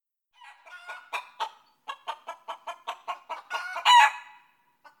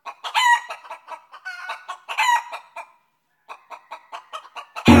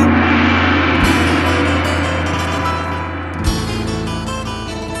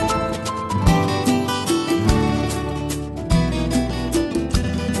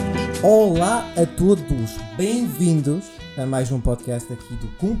Olá a todos, bem-vindos a mais um podcast aqui do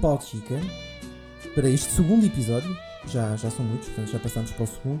Kung Pao Chicken. Para este segundo episódio, já são muitos, portanto já passamos para o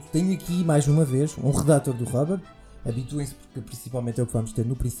segundo. Tenho aqui mais uma vez um redator do Rubber. Habituem-se porque principalmente é o que vamos ter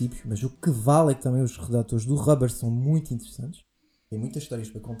no princípio, mas o que vale é que também os redatores do Rubber são muito interessantes. Tem muitas histórias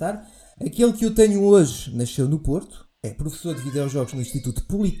para contar. Aquele que eu tenho hoje nasceu no Porto, é professor de videojogos no Instituto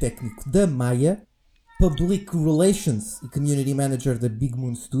Politécnico da Maia, Public Relations e Community Manager da Big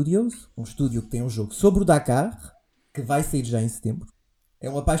Moon Studios, um estúdio que tem um jogo sobre o Dakar, que vai sair já em setembro. É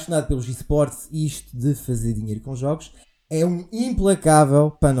um apaixonado pelos esportes e isto de fazer dinheiro com jogos. É um implacável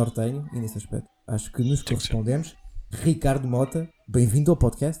pan-nortenho, e nesse aspecto acho que nos correspondemos. Ricardo Mota, bem-vindo ao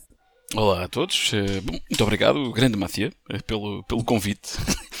podcast. Olá a todos, bom, muito obrigado, grande Matia, pelo convite.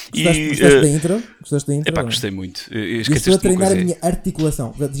 Gostaste da intro? Gostaste da intro? Epá, gostei muito. Estou a treinar a minha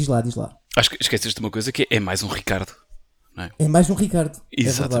articulação. Diz lá. Acho que esqueceste de uma coisa que é mais um Ricardo, não é? É mais um Ricardo.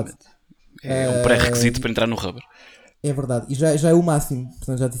 Exatamente. É um pré-requisito para entrar no Rubber. É verdade. E já é o máximo.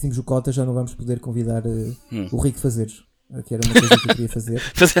 Portanto, já dissemos o cota, já não vamos poder convidar o Rico Fazeres. Que era uma coisa que eu queria fazer.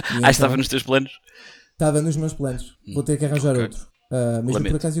 Então, estava nos teus planos? Estava nos meus planos. Vou ter que arranjar outro. Mas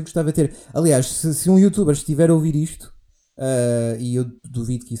por acaso eu gostava de ter. Aliás, se um youtuber estiver a ouvir isto, e eu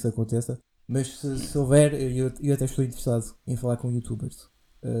duvido que isso aconteça, mas se houver, eu até estou interessado em falar com youtubers.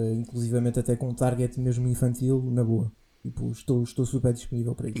 Inclusivamente até com um target mesmo infantil, na boa. Tipo, estou super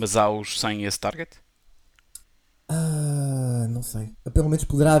disponível para isso. Mas há os sem esse target? Não sei. Pelo menos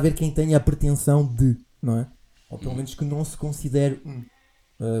poderá haver quem tenha a pretensão de, não é? Ou pelo menos que não se considere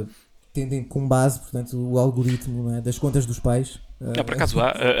tendem com base, portanto, o algoritmo, não é? Das contas dos pais. Por acaso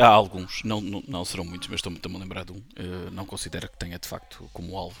há alguns, não serão muitos, mas estou-me a lembrar de um. Não considero que tenha de facto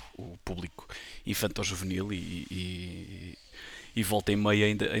como alvo o público infanto-juvenil e volta e meia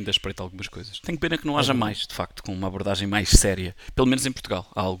ainda espreita algumas coisas. Tenho pena que não haja mais, de facto, com uma abordagem mais séria. Pelo menos em Portugal.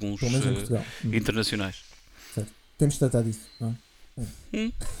 Há alguns internacionais. Certo. Temos de tratar disso, não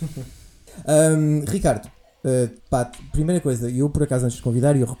é? Ricardo, primeira coisa, eu por acaso antes de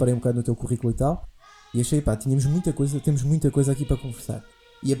convidar, eu reparei um bocado no teu currículo e tal, e achei, temos muita coisa aqui para conversar.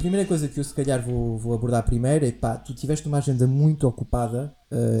 E a primeira coisa que eu se calhar vou abordar primeiro é, tu tiveste uma agenda muito ocupada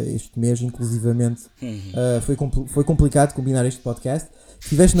este mês, inclusivamente. Foi complicado combinar este podcast.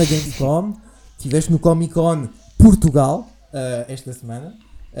 Estiveste na Gamescom, estiveste no Comic Con Portugal esta semana.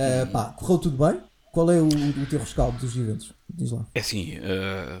 Correu tudo bem? Qual é o teu rescaldo dos eventos? Diz lá. É assim,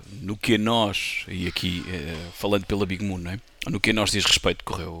 no que a nós, e aqui falando pela Big Moon, não é? No que a nós diz respeito,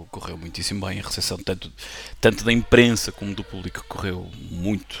 correu muitíssimo bem. A recepção tanto da imprensa como do público correu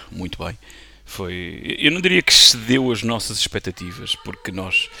muito, muito bem. Eu não diria que excedeu as nossas expectativas, porque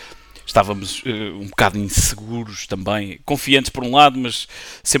nós estávamos um bocado inseguros também, confiantes por um lado, mas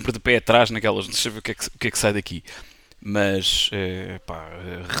sempre de pé atrás naquelas, não sei o que é que sai daqui. Mas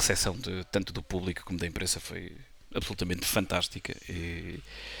a recepção tanto do público como da imprensa foi absolutamente fantástica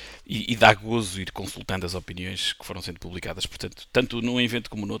e dá gozo ir consultando as opiniões que foram sendo publicadas. Portanto, tanto num evento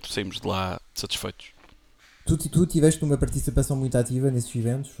como no outro, saímos de lá satisfeitos. Tu tiveste uma participação muito ativa nesses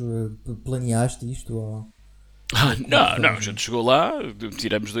eventos? Planeaste isto? Ou... Não, a gente chegou lá,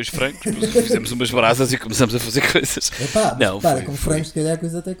 tiramos 2 francos, fizemos umas brasas e começamos a fazer coisas. Com francos se calhar a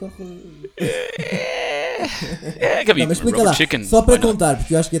coisa até corre... Mas explica lá, chicken, só para contar,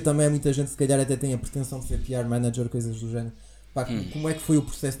 porque eu acho que também muita gente se calhar até tem a pretensão de ser PR manager, coisas do género. Como é que foi o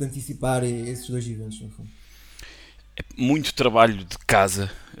processo de antecipar esses 2 eventos, no fundo? É muito trabalho de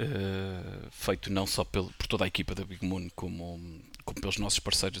casa, feito não só por toda a equipa da Big Moon, como pelos nossos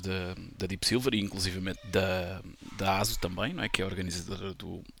parceiros da Deep Silver e inclusivamente da ASO também, não é? Que é a organizadora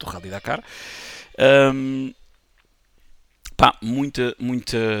do Rally Dakar. Muita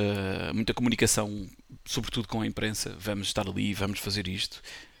comunicação, sobretudo com a imprensa. Vamos estar ali, vamos fazer isto.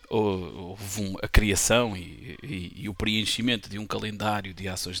 Houve a criação e o preenchimento de um calendário de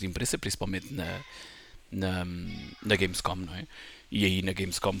ações de imprensa, principalmente na Gamescom, não é? E aí na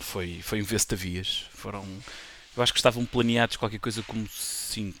Gamescom foi um vestavias. Eu acho que estavam planeados qualquer coisa como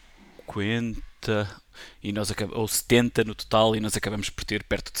 50 ou 70 no total, e nós acabamos por ter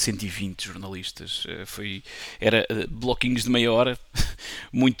perto de 120 jornalistas. Era bloquinhos de meia hora,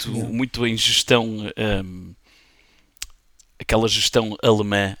 muito em gestão, aquela gestão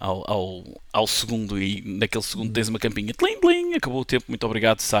alemã ao segundo, e naquele segundo tens uma campinha, tling, tling, acabou o tempo, muito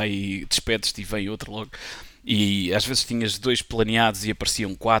obrigado, sai, despedes-te e vem outra logo. E às vezes tinhas 2 planeados e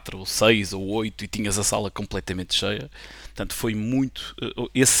apareciam 4 ou 6 ou 8 e tinhas a sala completamente cheia. Portanto, foi muito...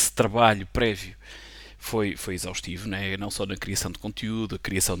 Esse trabalho prévio foi exaustivo, né? Não só na criação de conteúdo, a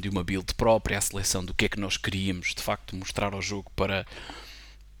criação de uma build própria, a seleção do que é que nós queríamos de facto mostrar ao jogo para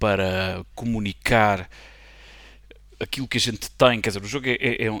comunicar aquilo que a gente tem, quer dizer, o jogo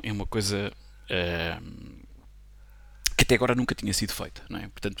é uma coisa que até agora nunca tinha sido feita, não é?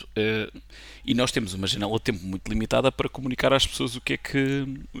 Portanto, e nós temos uma janela de tempo muito limitada para comunicar às pessoas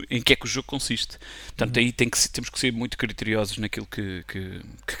em que é que o jogo consiste. Portanto, aí temos que ser muito criteriosos naquilo que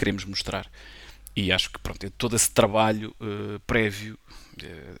queremos mostrar. E acho que pronto, todo esse trabalho prévio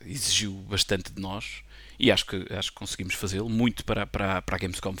exigiu bastante de nós. E acho que conseguimos fazê-lo. Muito para a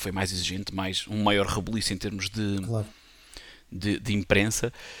Gamescom foi mais exigente, um maior rebuliço em termos Claro. de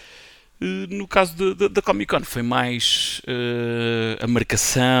imprensa. No caso da Comic Con foi mais a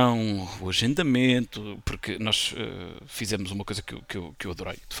marcação, o agendamento, porque nós fizemos uma coisa que eu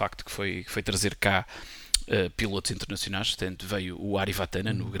adorei, de facto, que foi trazer cá pilotos internacionais. Portanto, veio o Ari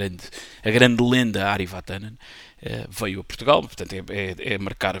Vatanen, a grande lenda Ari Vatanen, veio a Portugal. Portanto, é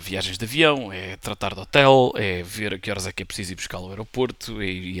marcar viagens de avião, é tratar de hotel, é ver a que horas é que é preciso ir buscar ao aeroporto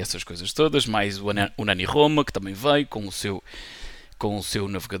e essas coisas todas, mais o Nani Roma, que também veio com o seu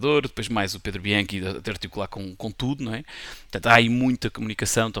navegador, depois mais o Pedro Bianchi de articular com tudo, não é? Portanto, há aí muita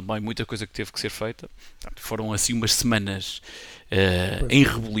comunicação também, muita coisa que teve que ser feita. Portanto, foram assim umas semanas em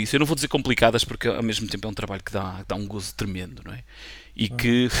rebuliço. Eu não vou dizer complicadas, porque ao mesmo tempo é um trabalho que dá um gozo tremendo, não é? E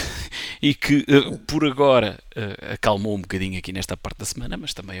que por agora acalmou um bocadinho aqui nesta parte da semana,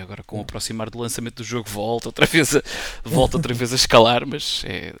 mas também agora com o aproximar do lançamento do jogo volta outra vez a escalar, mas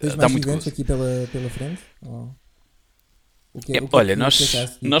dá muito gozo. Aqui pela frente? Olha,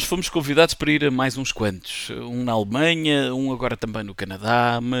 nós fomos convidados para ir a mais uns quantos. Um na Alemanha, um agora também no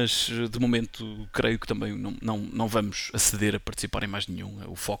Canadá, mas de momento creio que também não vamos aceder a participar em mais nenhum.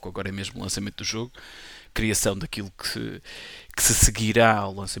 O foco agora é mesmo o lançamento do jogo, criação daquilo que se seguirá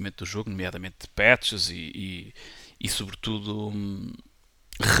ao lançamento do jogo, nomeadamente patches e sobretudo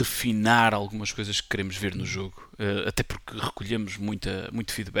refinar algumas coisas que queremos ver no jogo, até porque recolhemos muito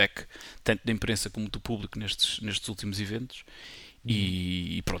feedback, tanto da imprensa como do público nestes últimos eventos.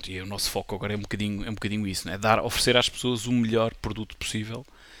 E pronto, e o nosso foco agora é um bocadinho isso, né? Oferecer às pessoas o melhor produto possível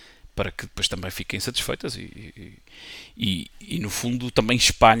para que depois também fiquem satisfeitas e no fundo também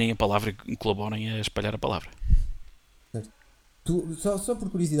espalhem a palavra e colaborem a espalhar a palavra. Só por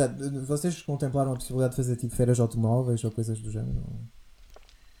curiosidade, vocês contemplaram a possibilidade de fazer tipo feiras automóveis ou coisas do género?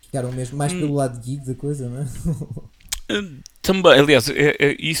 Ficaram mesmo mais pelo lado geek da coisa, não é? Também, aliás,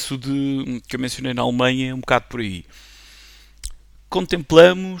 isso que eu mencionei na Alemanha é um bocado por aí.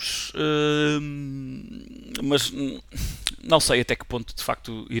 Contemplamos, mas não sei até que ponto de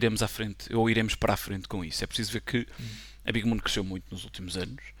facto iremos à frente ou iremos para a frente com isso. É preciso ver que a Big Moon cresceu muito nos últimos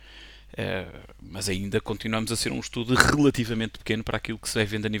anos, mas ainda continuamos a ser um estudo relativamente pequeno para aquilo que se vai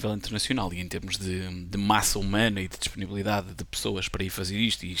vendo a nível internacional, e em termos de massa humana e de disponibilidade de pessoas para ir fazer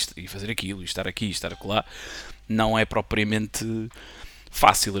isto e fazer aquilo, e estar aqui e estar acolá, não é propriamente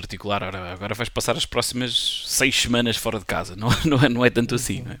fácil articular. Agora vais passar as próximas 6 semanas fora de casa, não é tanto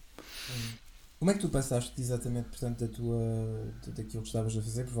assim, não é? Como é que tu passaste exatamente, portanto, daquilo que estavas a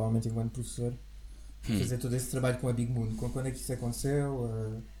fazer, provavelmente enquanto professor, fazer todo esse trabalho com a Big Moon? Quando é que isso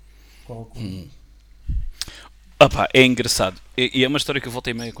aconteceu? É engraçado, e é uma história que eu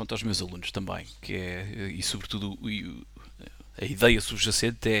voltei meio a contar aos meus alunos também, e sobretudo a ideia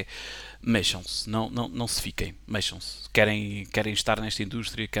subjacente é: mexam-se, não se fiquem, mexam-se, querem estar nesta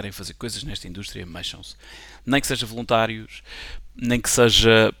indústria, querem fazer coisas nesta indústria, mexam-se, nem que seja voluntários, nem que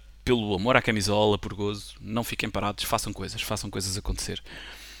seja pelo amor à camisola, por gozo, não fiquem parados, façam coisas acontecer.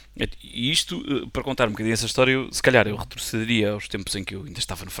 E isto, para contar um bocadinho essa história, se calhar eu retrocederia aos tempos em que eu ainda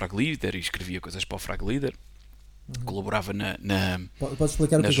estava no Frag Leader e escrevia coisas para o Frag Leader, colaborava na Podes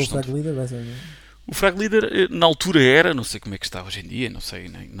explicar o que é o Frag Leader? O Frag Leader, na altura era, não sei como é que está hoje em dia, não sei,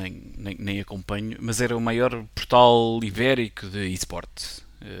 nem acompanho, mas era o maior portal ibérico de eSport.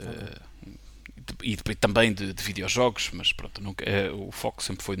 E também de videojogos, mas pronto, o foco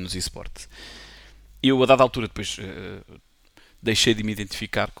sempre foi nos eSports. Eu, a dada altura, depois deixei de me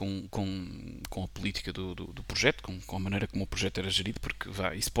identificar com a política do projeto, com a maneira como o projeto era gerido, porque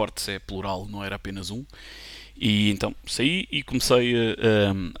eSports é plural, não era apenas um. E então saí e comecei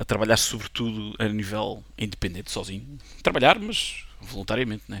a trabalhar sobretudo a nível independente, sozinho. Trabalhar, mas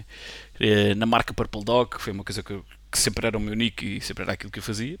voluntariamente, né? Na marca Purple Dog, que foi uma coisa que sempre era o meu nick e sempre era aquilo que eu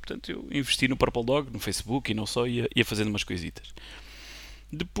fazia. Portanto, eu investi no Purple Dog, no Facebook e não só, ia fazendo umas coisitas.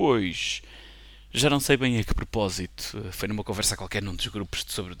 Depois, já não sei bem a que propósito, foi numa conversa qualquer num dos grupos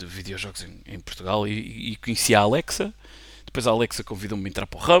sobre videojogos em Portugal e conheci a Alexa. Depois a Alexa convidou-me a entrar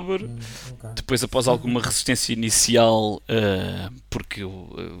para o Rubber. Depois, após alguma resistência inicial, porque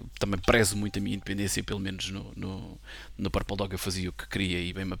eu também prezo muito a minha independência, pelo menos no Purple Dog eu fazia o que queria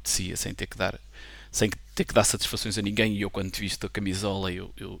e bem me apetecia, sem ter que dar satisfações a ninguém. E eu, quando te visto a camisola,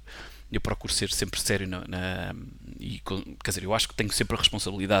 eu eu procuro ser sempre sério quer dizer, eu acho que tenho sempre a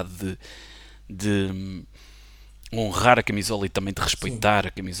responsabilidade de honrar a camisola e também de respeitar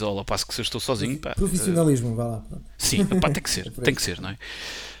a camisola, ao passo que se eu estou sozinho, pá, profissionalismo, vá lá. sim, pá, tem que ser, não é?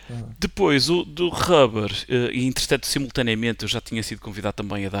 Depois, o do Rubber, e entretanto, simultaneamente, eu já tinha sido convidado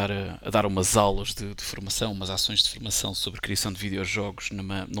também a dar umas aulas de formação, umas ações de formação sobre criação de videojogos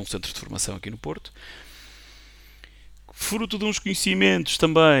num centro de formação aqui no Porto. Fruto de uns conhecimentos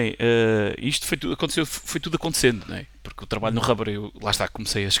também, isto foi tudo acontecendo, não é? Porque o trabalho no Rubber, eu lá está,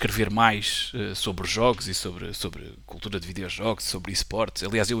 comecei a escrever mais sobre jogos e sobre cultura de videojogos, sobre esportes.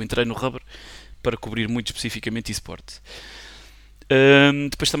 Aliás, eu entrei no Rubber para cobrir muito especificamente esportes.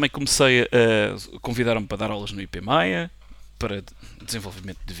 Depois também comecei a convidaram-me para dar aulas no IP Maia para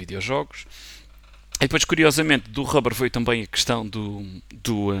desenvolvimento de videojogos. E depois, curiosamente, do Rubber veio também a questão do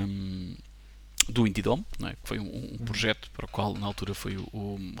Indie Dome, não é? Que foi um projeto para o qual na altura foi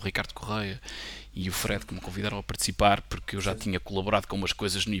o Ricardo Correia e o Fred que me convidaram a participar, porque eu já tinha colaborado com umas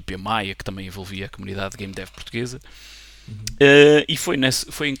coisas no IP Maia que também envolvia a comunidade de game dev portuguesa. E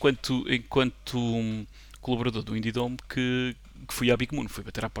foi enquanto colaborador do Indie Dome que fui à Big Moon, fui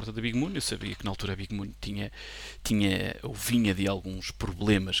bater à porta da Big Moon. Eu sabia que na altura a Big Moon vinha de alguns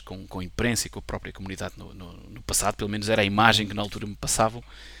problemas com a imprensa e com a própria comunidade no passado, pelo menos era a imagem que na altura me passavam,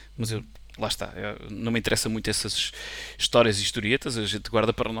 mas lá está, não me interessa muito essas histórias e historietas, a gente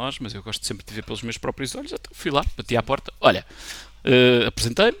guarda para nós, mas eu gosto sempre de ver pelos meus próprios olhos. Então fui lá, bati à porta, olha,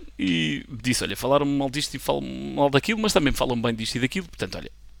 apresentei-me e disse, olha, falaram mal disto e falam mal daquilo, mas também falam bem disto e daquilo, portanto,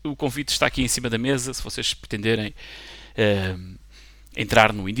 olha, o convite está aqui em cima da mesa, se vocês pretenderem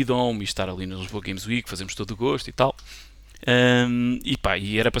entrar no Indie Dome e estar ali no Lisboa Games Week, fazemos todo o gosto e tal.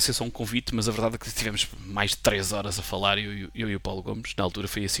 E era para ser só um convite, mas a verdade é que tivemos mais de 3 horas a falar, eu e o Paulo Gomes. Na altura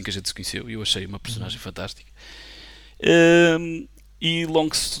foi assim que a gente se conheceu e eu achei uma personagem fantástica. E long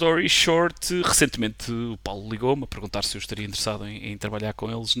story short, recentemente o Paulo ligou-me a perguntar se eu estaria interessado em trabalhar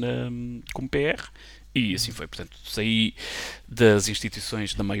com eles como PR. E assim foi, portanto, saí das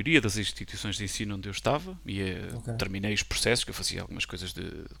instituições, da maioria das instituições de ensino onde eu estava e terminei os processos, que eu fazia algumas coisas de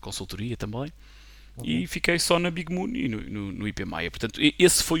consultoria também, e fiquei só na Big Moon e no IP Maia. Portanto,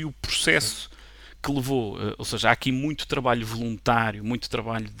 esse foi o processo que levou, ou seja, há aqui muito trabalho voluntário, muito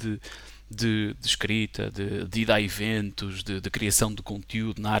trabalho de escrita, de ir a eventos, de criação de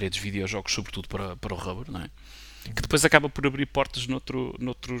conteúdo na área dos videojogos, sobretudo para o Rubber, não é? Que depois acaba por abrir portas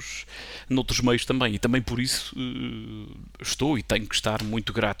noutros meios também, e também por isso estou e tenho que estar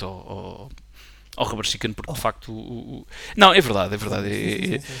muito grato ao Rubber Chicken, porque de facto não, é verdade.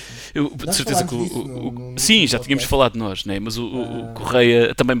 Eu de certeza que sim, já tínhamos falado de nós, né? Mas o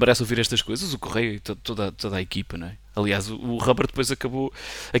Correia também merece ouvir estas coisas, o Correia e toda a equipa, não é? Aliás, o Rubber depois acabou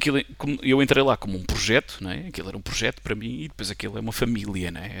aquilo, eu entrei lá como um projeto, não é? Aquilo era um projeto para mim e depois aquilo é uma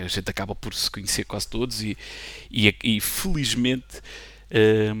família, não é? A gente acaba por se conhecer quase todos e felizmente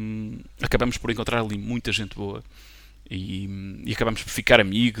acabamos por encontrar ali muita gente boa. E acabamos por ficar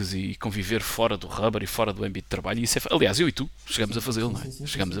amigos e conviver fora do Rubber e fora do âmbito de trabalho. E isso aliás, eu e tu chegamos a fazê-lo, não é?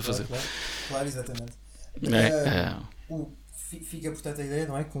 Chegamos a fazê-lo. Claro, exatamente. Fica, portanto, a ideia,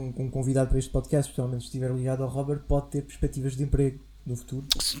 não é? Que um convidado para este podcast, especialmente se estiver ligado ao Rubber, pode ter perspectivas de emprego no futuro.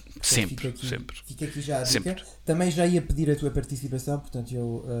 Sempre. Fica aqui já a dica. Sempre. Também já ia pedir a tua participação, portanto,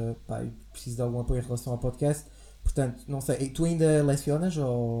 eu preciso de algum apoio em relação ao podcast. Portanto, não sei, tu ainda lecionas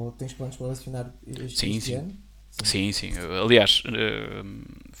ou tens planos para lecionar este ano? Sim. Aliás,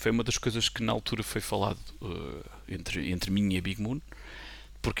 foi uma das coisas que na altura foi falado entre mim e a Big Moon,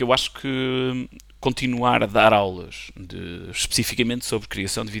 porque eu acho que continuar a dar aulas especificamente sobre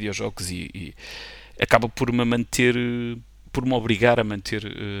criação de videojogos e acaba por me obrigar a manter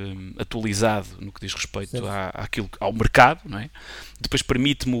atualizado no que diz respeito ao mercado, não é? Depois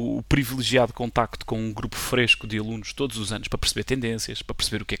permite-me o privilegiado contacto com um grupo fresco de alunos todos os anos para perceber tendências, para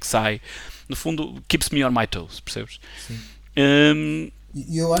perceber o que é que sai. No fundo, keeps me on my toes, percebes? Sim.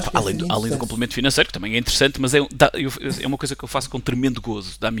 E eu acho que além do complemento financeiro, que também é interessante, mas é uma coisa que eu faço com tremendo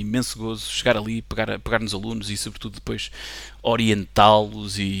gozo. Dá-me imenso gozo chegar ali, pegar nos alunos e sobretudo depois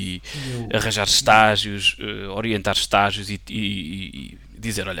orientá-los e arranjar estágios, orientar estágios e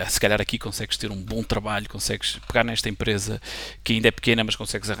dizer, olha, se calhar aqui consegues ter um bom trabalho, consegues pegar nesta empresa que ainda é pequena, mas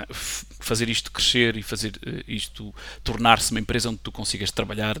consegues fazer isto crescer e fazer isto tornar-se uma empresa onde tu consigas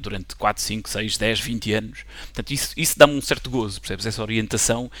trabalhar durante 4, 5, 6, 10, 20 anos. Portanto, isso dá-me um certo gozo, percebes? Essa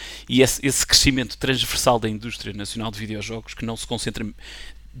orientação e esse crescimento transversal da indústria nacional de videojogos que não se concentra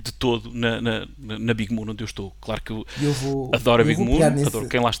de todo na Big Moon onde eu estou. Claro que eu adoro a Big Moon, adoro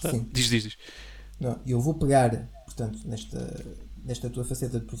quem lá está. Diz. Não, eu vou pegar, portanto, nesta tua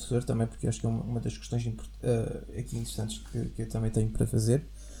faceta de professor também, porque acho que é uma das questões aqui interessantes que eu também tenho para fazer.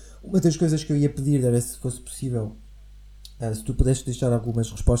 Uma das coisas que eu ia pedir era se fosse possível, se tu pudesses deixar algumas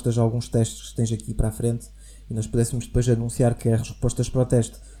respostas a alguns testes que tens aqui para a frente e nós pudéssemos depois anunciar que as respostas para o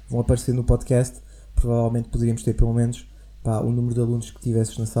teste vão aparecer no podcast, provavelmente poderíamos ter pelo menos o número de alunos que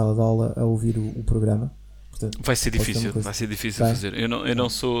tivesses na sala de aula a ouvir o programa. Portanto, vai ser difícil fazer. Eu não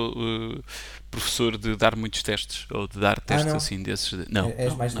sou professor de dar muitos testes ou de dar testes assim desses. Não,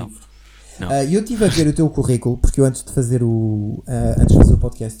 és mais livre. Eu estive a ver o teu currículo porque eu antes de fazer o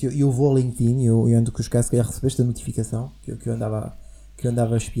podcast eu vou ao LinkedIn, eu ando com os casos que já recebeste a notificação que eu andava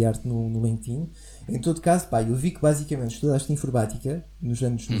a espiar-te no LinkedIn. Em todo caso, eu vi que basicamente estudaste informática nos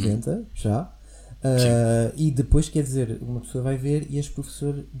anos 90 já. E depois, quer dizer, uma pessoa vai ver e és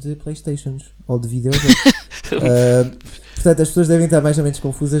professor de Playstations ou de videojogos. Portanto, as pessoas devem estar mais ou menos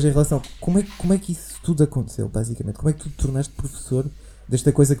confusas em relação a como é que isso tudo aconteceu, basicamente. Como é que tu te tornaste professor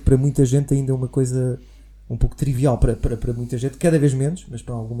desta coisa que para muita gente ainda é uma coisa um pouco trivial, para muita gente, cada vez menos, mas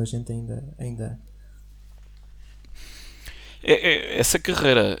para alguma gente ainda. Essa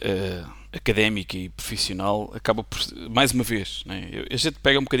carreira académica e profissional acaba por, mais uma vez, né? A gente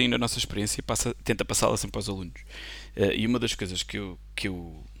pega um bocadinho da nossa experiência e tenta passá-la sempre aos alunos. E uma das coisas que eu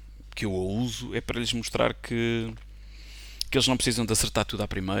uso é para lhes mostrar que eles não precisam de acertar tudo à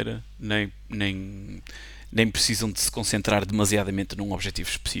primeira, nem precisam de se concentrar demasiadamente num objetivo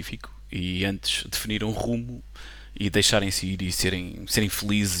específico e antes definir um rumo e deixarem-se ir e serem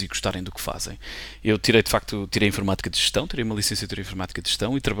felizes e gostarem do que fazem. Eu tirei informática de gestão, tirei uma licenciatura em informática de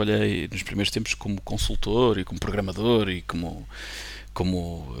gestão e trabalhei nos primeiros tempos como consultor e como programador e como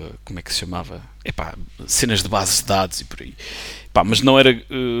é que se chamava? Cenas de bases de dados e por aí. Mas não era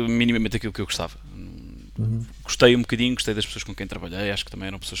minimamente aquilo que eu gostava. Gostei um bocadinho, gostei das pessoas com quem trabalhei, acho que também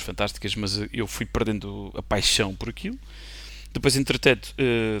eram pessoas fantásticas, mas eu fui perdendo a paixão por aquilo. Depois, entretanto,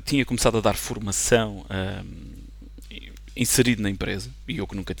 tinha começado a dar formação inserido na empresa, e eu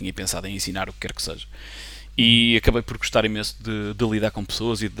que nunca tinha pensado em ensinar o que quer que seja, e acabei por gostar imenso de lidar com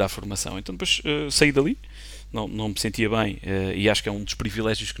pessoas e de dar formação. Então depois saí dali, não me sentia bem, e acho que é um dos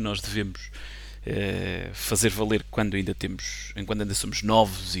privilégios que nós devemos fazer valer quando ainda somos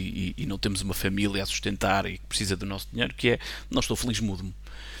novos e não temos uma família a sustentar e que precisa do nosso dinheiro, que é, não estou feliz, mudo-me.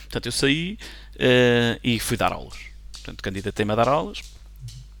 Portanto, eu saí e fui dar aulas. Portanto, candidatei-me a dar aulas.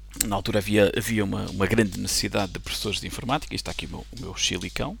 Na altura havia uma grande necessidade de professores de informática. Está aqui o meu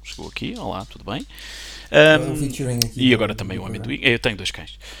chilicão, chegou aqui, olá, tudo bem? E agora também o amendoim. Eu tenho 2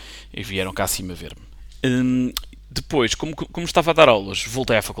 cães e vieram cá acima ver-me. Depois, como estava a dar aulas,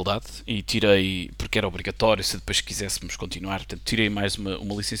 voltei à faculdade e tirei, porque era obrigatório se depois quiséssemos continuar, portanto tirei mais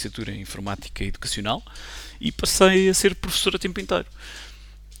uma licenciatura em informática educacional e passei a ser professor a tempo inteiro.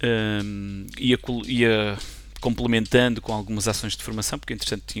 Ia complementando com algumas ações de formação, porque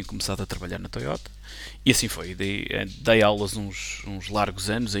entretanto tinha começado a trabalhar na Toyota, e assim foi. Dei aulas uns largos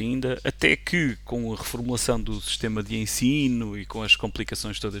anos ainda, até que com a reformulação do sistema de ensino e com as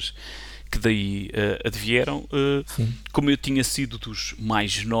complicações todas que daí advieram, como eu tinha sido dos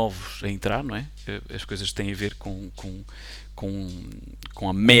mais novos a entrar, não é? As coisas têm a ver com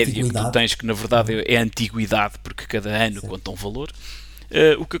a média que tu tens, que na verdade é a antiguidade, porque cada ano conta um valor.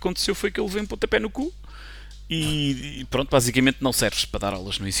 O que aconteceu foi que eu levei um pontapé no cu e pronto, basicamente não serves para dar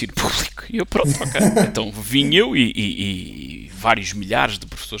aulas no ensino público. E eu, pronto, ok. Então vim eu e vários milhares de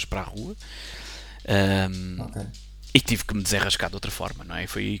professores para a rua. E tive que me desenrascar de outra forma, não é? E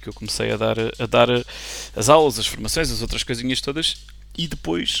foi aí que eu comecei a dar as aulas, as formações, as outras coisinhas todas. E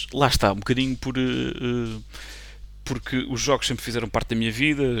depois, lá está, um bocadinho porque os jogos sempre fizeram parte da minha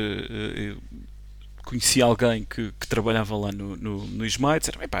vida. Conheci alguém que trabalhava lá no Ismael e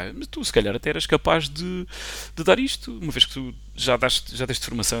disseram, mas tu se calhar até eras capaz de dar isto, uma vez que tu já deste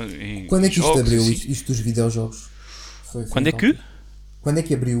formação em Quando é que jogos, isto abriu, assim? isto dos videojogos? Quando é que? Quando é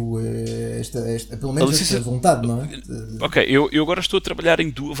que abriu pelo menos esta vontade, não é? Ok, eu agora estou a trabalhar em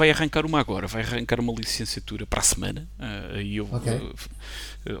duas, vai arrancar uma licenciatura para a semana, e eu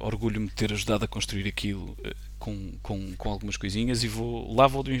orgulho-me de ter ajudado a construir aquilo com algumas coisinhas, e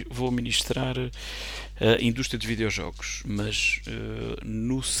vou ministrar a indústria de videojogos, mas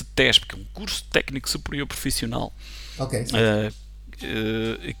no CETESP, que é um curso técnico superior profissional.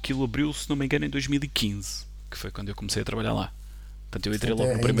 Aquilo abriu, se não me engano, em 2015, que foi quando eu comecei a trabalhar lá. Portanto, eu entrei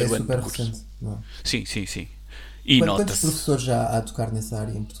logo no primeiro ano do curso. Recente, não é? Sim. E quantos professores já há a tocar nessa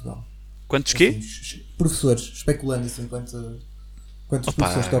área em Portugal? Quantos quê? Professores, especulando assim, quantos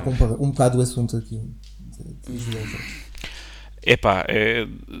professores tocam um bocado o assunto aqui dos videojogos?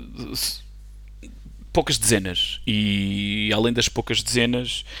 Poucas dezenas. E além das poucas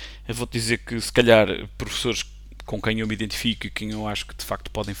dezenas, eu vou-te dizer que se calhar professores com quem eu me identifico e quem eu acho que de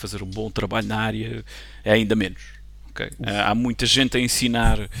facto podem fazer um bom trabalho na área é ainda menos. Okay? Há muita gente a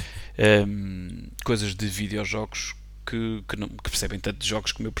ensinar coisas de videojogos que percebem tanto de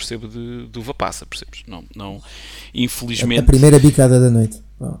jogos como eu percebo de uva passa, percebes? Não, infelizmente... A primeira bicada da noite.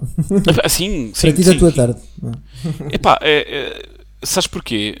 Sim, para ti da tua tarde. Epá, sabes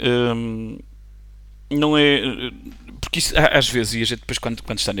porquê? Não é... Porque isso, às vezes, e a gente depois quando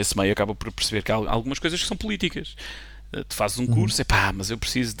está nesse meio acaba por perceber que há algumas coisas que são políticas. Tu fazes um curso, mas eu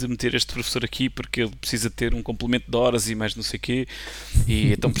preciso de meter este professor aqui porque ele precisa ter um complemento de horas e mais não sei o quê,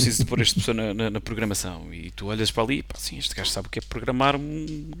 e então preciso de pôr este professor na programação. E tu olhas para ali, sim, este gajo sabe o que é programar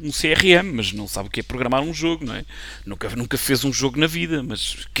um CRM, mas não sabe o que é programar um jogo, não é? Nunca fez um jogo na vida,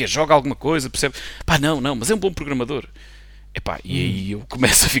 mas joga alguma coisa, percebe? Não, mas é um bom programador. E aí eu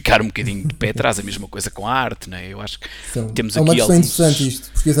começo a ficar um bocadinho de pé atrás, a mesma coisa com a arte, não é? Eu acho que temos aqui uma questão interessante isto,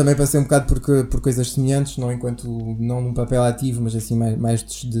 porque eu também passei um bocado por coisas semelhantes, não num papel ativo, mas assim mais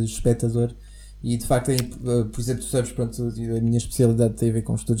de espectador, e de facto, por exemplo, tu sabes, pronto, a minha especialidade tem a ver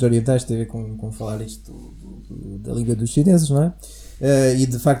com estudos orientais, tem a ver com falar isto da língua dos chineses, não é? E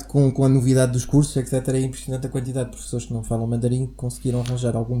de facto com a novidade dos cursos, etc, é impressionante a quantidade de professores que não falam mandarim que conseguiram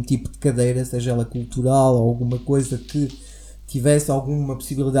arranjar algum tipo de cadeira, seja ela cultural ou alguma coisa que tivesse alguma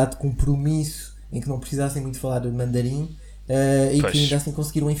possibilidade de compromisso em que não precisassem muito falar mandarim, e que ainda assim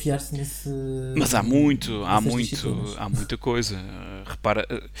conseguiram enfiar-se nesse... Mas há muita coisa. Repara,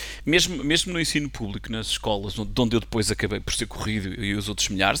 mesmo no ensino público, nas escolas, onde eu depois acabei por ser corrido, e os outros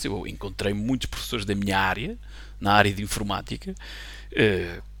milhares, eu encontrei muitos professores da minha área, na área de informática,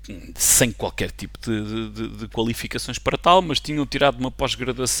 sem qualquer tipo de qualificações para tal, mas tinham tirado uma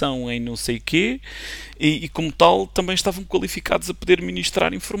pós-graduação em não sei quê, e como tal também estavam qualificados a poder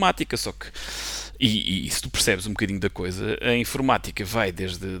ministrar informática, só que e se tu percebes um bocadinho da coisa, a informática vai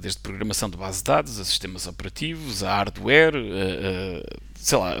desde programação de base de dados, a sistemas operativos, a hardware,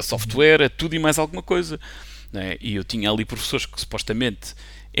 a software, a tudo e mais alguma coisa, não é? E eu tinha ali professores que supostamente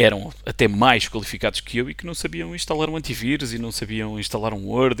eram até mais qualificados que eu e que não sabiam instalar um antivírus e não sabiam instalar um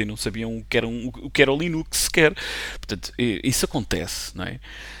Word e não sabiam o que era o Linux sequer. Portanto, isso acontece, não é?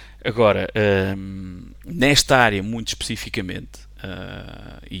 Agora, nesta área muito especificamente,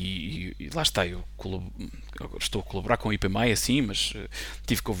 e lá está, eu estou a colaborar com a IPMI assim, mas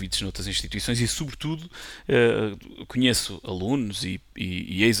tive convites noutras instituições e sobretudo conheço alunos e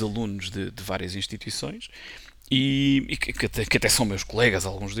ex-alunos de várias instituições e que até são meus colegas,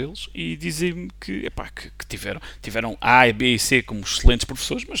 alguns deles, e dizem-me que tiveram A, B e C como excelentes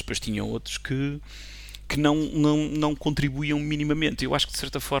professores, mas depois tinham outros que não contribuíam minimamente. Eu acho que de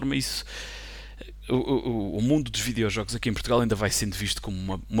certa forma isso... O mundo dos videojogos aqui em Portugal ainda vai sendo visto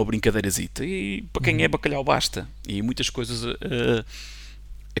como uma brincadeirazita, e para quem é bacalhau basta, e muitas coisas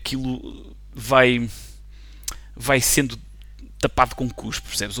aquilo vai sendo tapado com cuspe,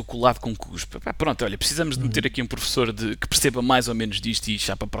 percebes? Ou colado com cuspe. Pronto, olha, precisamos de meter aqui um professor que perceba mais ou menos disto e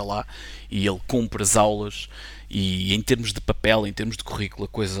chapa para lá, e ele cumpre as aulas, e em termos de papel, em termos de currículo, a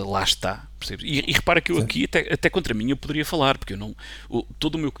coisa lá está, percebes? E repara que eu aqui, até contra mim, eu poderia falar, porque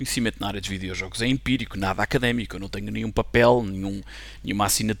todo o meu conhecimento na área dos videojogos é empírico, nada académico, eu não tenho nenhum papel, nenhuma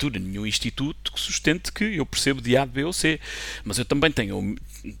assinatura, nenhum instituto que sustente que eu percebo de A, de B ou C, mas eu também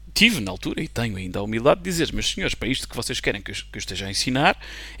tive na altura e tenho ainda a humildade de dizer, meus senhores, para isto que vocês querem que eu esteja a ensinar,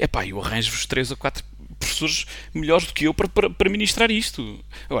 eu arranjo-vos 3 ou 4 professores melhores do que eu para ministrar isto.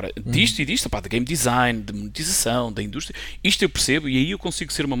 Agora, disto e disto, de game design, de monetização, da indústria, isto eu percebo e aí eu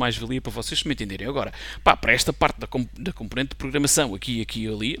consigo ser uma mais-valia para vocês se me entenderem. Agora, para esta parte da componente de programação, aqui e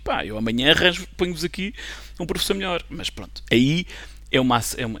ali, eu amanhã ponho-vos aqui um professor melhor. Mas pronto, aí é uma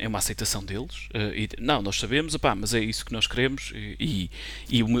aceitação deles, nós sabemos, mas é isso que nós queremos, e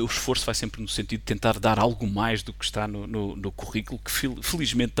o meu esforço vai sempre no sentido de tentar dar algo mais do que está no currículo, que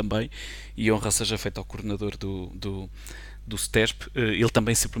felizmente também, e honra seja feita ao coordenador do STESP, ele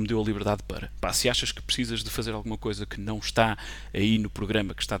também sempre me deu a liberdade para, se achas que precisas de fazer alguma coisa que não está aí no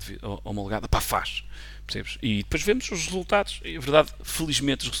programa que está homologado, faz, percebes? E depois vemos os resultados, e a verdade,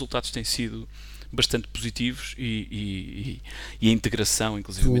 felizmente os resultados têm sido bastante positivos, e a integração,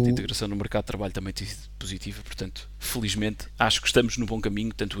 inclusive a integração no mercado de trabalho também tem sido positiva, portanto, felizmente, acho que estamos no bom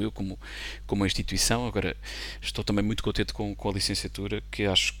caminho, tanto eu como a instituição. Agora, estou também muito contente com a licenciatura, que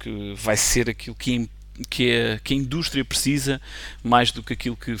acho que vai ser aquilo que a indústria precisa, mais do que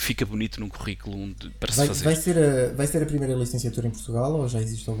aquilo que fica bonito num currículo para se fazer. Vai ser a primeira licenciatura em Portugal, ou já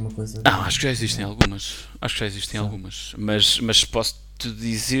existe alguma coisa? Não, acho que já existem algumas. Mas posso-te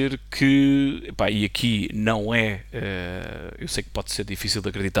dizer que, e aqui não é, eu sei que pode ser difícil de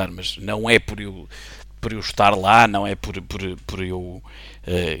acreditar, mas não é por eu estar lá, não é por eu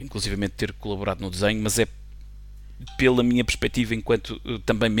inclusivamente ter colaborado no desenho, mas é pela minha perspectiva enquanto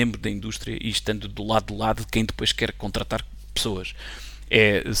também membro da indústria e estando do lado de quem depois quer contratar pessoas.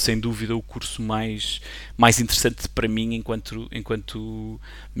 É sem dúvida o curso mais interessante para mim enquanto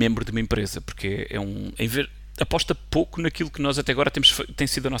membro de uma empresa, porque aposta pouco naquilo que nós até agora tem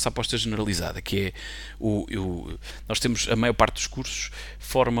sido a nossa aposta generalizada, que é nós temos, a maior parte dos cursos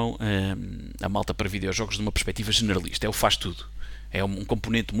formam a malta para videojogos de uma perspectiva generalista, é o faz tudo. É um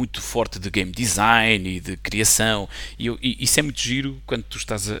componente muito forte de game design e de criação, e isso é muito giro quando tu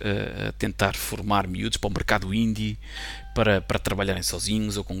estás a tentar formar miúdos para o mercado indie, para trabalharem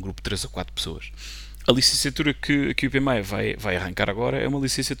sozinhos ou com um grupo de 3 ou 4 pessoas. A licenciatura que o IPMA vai arrancar agora é uma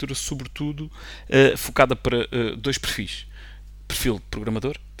licenciatura sobretudo focada para 2 perfis: perfil de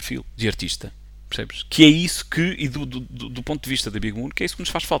programador, perfil de artista. Percebes? Que é isso que, e do ponto de vista da Big Moon, que é isso que nos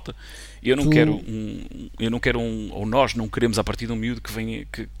faz falta. Eu não quero ou nós não queremos a partir de um miúdo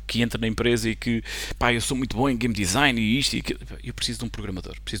que entra na empresa e que, pá, eu sou muito bom em game design e isto e aquilo. Eu preciso de um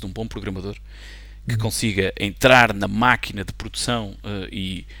programador, preciso de um bom programador que consiga entrar na máquina de produção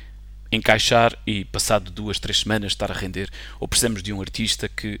e encaixar e passado 2, 3 semanas estar a render. Ou precisamos de um artista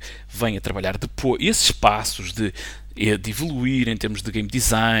que venha trabalhar depois. Esses passos de evoluir em termos de game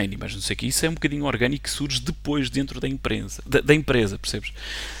design, mas não sei o que, isso é um bocadinho orgânico que surge depois dentro da empresa, percebes?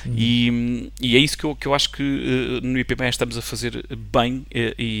 E é isso que eu acho que no IPME estamos a fazer bem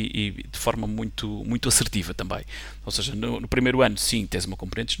e de forma muito, muito assertiva também. Ou seja, no primeiro ano, sim, tens uma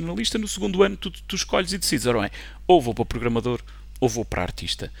componente generalista, no segundo ano tu escolhes e decides, ora bem, ou vou para programador ou vou para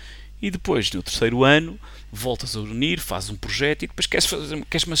artista. E depois, no terceiro ano, voltas a unir, fazes um projeto e depois queres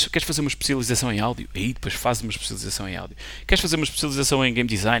fazer uma especialização em áudio, aí depois fazes uma especialização em áudio. Queres fazer uma especialização em game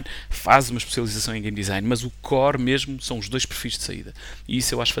design, fazes uma especialização em game design, mas o core mesmo são os 2 perfis de saída. E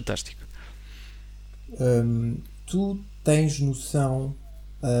isso eu acho fantástico. Tu tens noção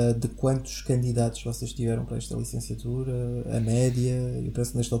de quantos candidatos vocês tiveram para esta licenciatura, a média? Eu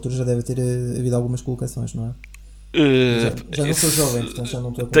penso que nesta altura já deve ter havido algumas colocações, não é? Já não sou jovem, portanto já não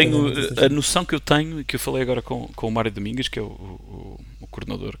estou a tenho a noção que eu tenho, que eu falei agora com o Mário Domingues, que é o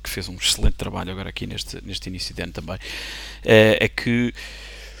coordenador, que fez um excelente trabalho agora aqui neste início de ano também, é que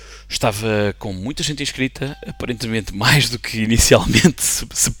estava com muita gente inscrita, aparentemente mais do que inicialmente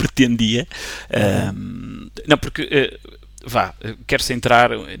se pretendia. Não, porque quer-se entrar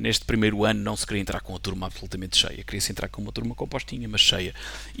neste primeiro ano, não se queria entrar com a turma absolutamente cheia, queria-se entrar com uma turma compostinha, mas cheia,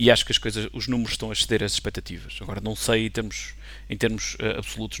 e acho que os números estão a exceder as expectativas. Agora não sei em termos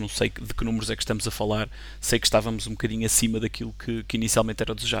absolutos, não sei de que números é que estamos a falar, sei que estávamos um bocadinho acima daquilo que inicialmente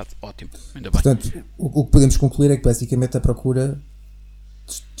era desejado. Ótimo, ainda bem. Portanto, o que podemos concluir é que basicamente a procura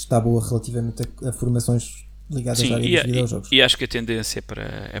está boa relativamente a formações ligadas à área dos videojogos. E acho que a tendência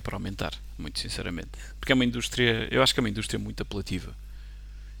é para aumentar, muito sinceramente. Porque é uma indústria, eu acho que é uma indústria muito apelativa.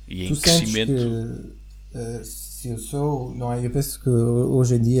 E em crescimento. Se eu sou, não é? Eu penso que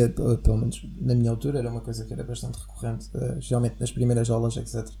hoje em dia, pelo menos na minha altura, era uma coisa que era bastante recorrente, geralmente nas primeiras aulas,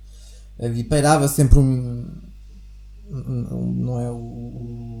 etc. Pairava sempre não é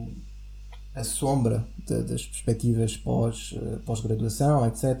a sombra das perspectivas pós-graduação,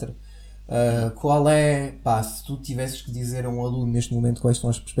 etc. Qual é, se tu tivesses que dizer a um aluno neste momento quais são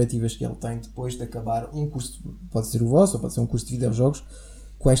as perspectivas que ele tem depois de acabar um curso, pode ser o vosso ou pode ser um curso de videojogos,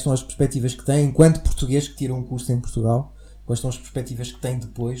 quais são as perspectivas que tem enquanto português que tira um curso em Portugal, quais são as perspectivas que tem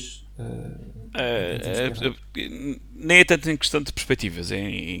depois? Nem é tanto em questão de perspectivas,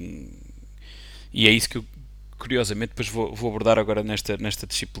 e é isso que eu curiosamente depois vou abordar agora nesta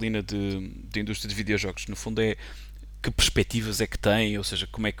disciplina de indústria de videojogos. No fundo é que perspectivas é que tem, ou seja,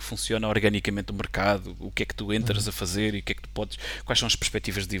 como é que funciona organicamente o mercado, o que é que tu entras a fazer e o que é que tu podes, quais são as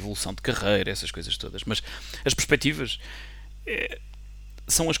perspectivas de evolução de carreira, essas coisas todas. Mas as perspectivas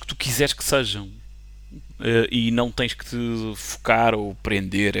são as que tu quiseres que sejam, e não tens que te focar ou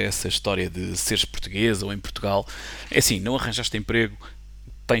prender a essa história de seres português ou em Portugal. É assim, não arranjaste emprego,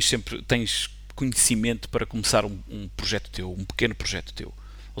 tens conhecimento para começar um projeto teu, um pequeno projeto teu.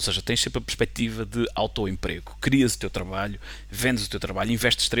 Ou seja, tens sempre a perspectiva de autoemprego. Crias o teu trabalho, vendes o teu trabalho,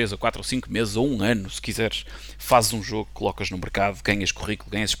 investes 3 ou 4 ou 5 meses ou um ano, se quiseres, fazes um jogo, colocas no mercado, ganhas currículo,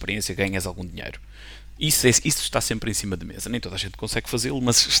 ganhas experiência, ganhas algum dinheiro. Isso está sempre em cima da mesa. Nem toda a gente consegue fazê-lo,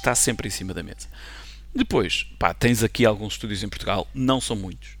 mas está sempre em cima da mesa. Depois, tens aqui alguns estúdios em Portugal, não são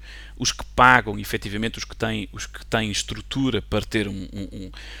muitos. Os que pagam, efetivamente, os que têm estrutura para ter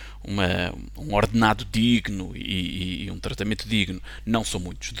um ordenado digno e um tratamento digno, não são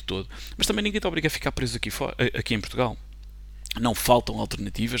muitos de todo. Mas também ninguém te obriga a ficar preso aqui em Portugal. Não faltam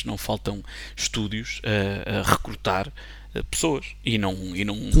alternativas, não faltam estúdios a recrutar pessoas e não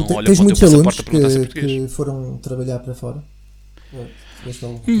olham para o teu passaporte a perguntar se é português. Que foram trabalhar para fora?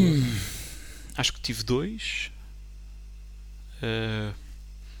 Acho que tive 2.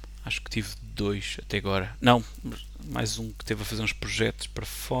 Acho que tive 2 até agora. Não, mais um que teve a fazer uns projetos para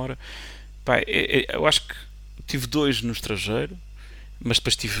fora. Pá, eu acho que tive 2 no estrangeiro, mas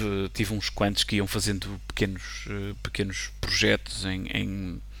depois tive uns quantos que iam fazendo pequenos projetos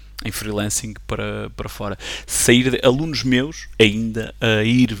em freelancing para fora. Sair de alunos meus ainda a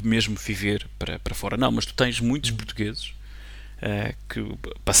ir mesmo viver para fora. Não, mas tu tens muitos portugueses que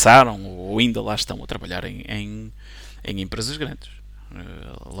passaram ou ainda lá estão a trabalhar em empresas grandes.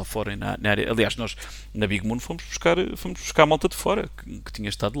 Lá fora na área. Aliás, nós na Big Moon fomos buscar a malta de fora que tinha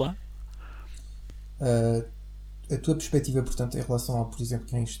estado lá. Uh, a tua perspectiva, portanto, em relação a, por exemplo,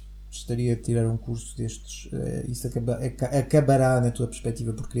 quem estaria a tirar um curso destes, isso acabará, na tua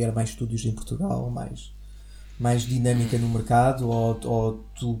perspectiva, por criar mais estúdios em Portugal, mais dinâmica no mercado, ou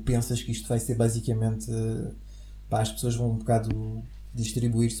tu pensas que isto vai ser basicamente, pá, as pessoas vão um bocado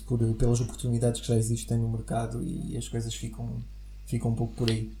distribuir-se pelas oportunidades que já existem no mercado e as coisas ficam um pouco por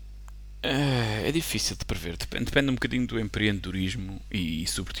aí? É difícil de prever, depende um bocadinho do empreendedorismo e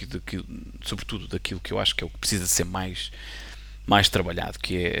sobretudo daquilo que eu acho que é o que precisa de ser mais trabalhado,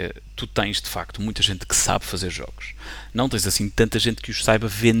 que é, tu tens de facto muita gente que sabe fazer jogos, não tens assim tanta gente que os saiba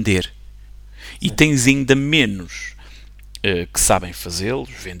vender, e Sim. tens ainda menos que sabem fazê-los,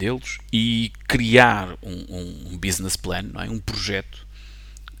 vendê-los e criar um business plan, não é? Um projeto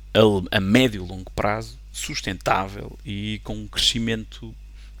a médio e longo prazo, sustentável e com um crescimento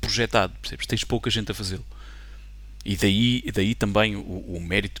projetado, percebes? Tens pouca gente a fazê-lo. E daí também o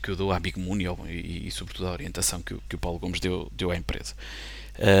mérito que eu dou à Big Moon e sobretudo a orientação que o Paulo Gomes deu à empresa.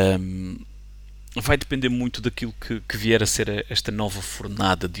 Vai depender muito daquilo que vier a ser esta nova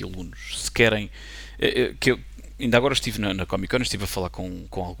fornada de alunos. Se querem. Ainda agora estive na Comic Con, estive a falar com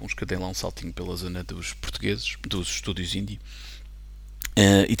alguns que eu dei lá um saltinho pela zona dos portugueses, dos estúdios indie,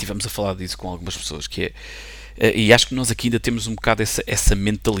 e tivemos a falar disso com algumas pessoas, que é. E acho que nós aqui ainda temos um bocado essa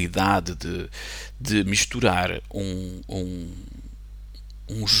mentalidade de misturar um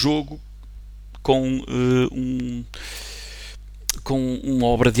jogo com, com uma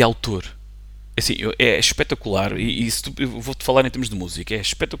obra de autor. Assim, é espetacular, eu vou-te falar em termos de música, é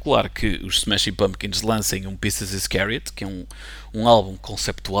espetacular que os Smashing Pumpkins lancem um Pieces is Carrot, que é um álbum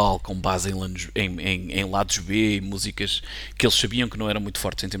conceptual com base em lados B e músicas que eles sabiam que não eram muito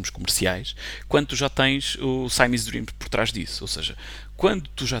fortes em termos comerciais, quando tu já tens o Siamese Dream por trás disso. Ou seja, quando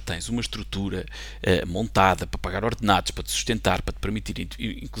tu já tens uma estrutura montada para pagar ordenados, para te sustentar, para te permitir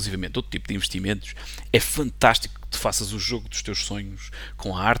inclusivamente outro tipo de investimentos, é fantástico que tu faças o jogo dos teus sonhos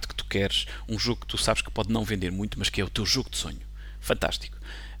com a arte que tu queres, um jogo que tu sabes que pode não vender muito, mas que é o teu jogo de sonho. Fantástico.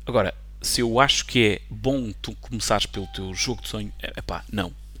 Agora, se eu acho que é bom tu começares pelo teu jogo de sonho, epá,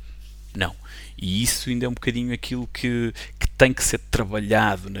 não. Não. E isso ainda é um bocadinho aquilo que tem que ser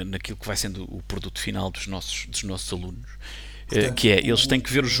trabalhado naquilo que vai sendo o produto final dos nossos alunos. Portanto, Que é, eles têm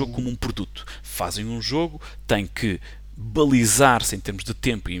que ver o jogo como um produto. Fazem um jogo, têm que balizar-se em termos de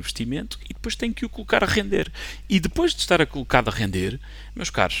tempo e investimento e depois têm que o colocar a render. E depois de estar a colocado a render, meus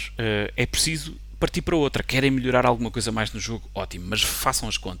caros, é preciso partir para outra. Querem melhorar alguma coisa mais no jogo? Ótimo, mas façam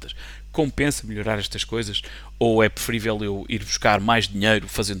as contas. Compensa melhorar estas coisas? Ou é preferível eu ir buscar mais dinheiro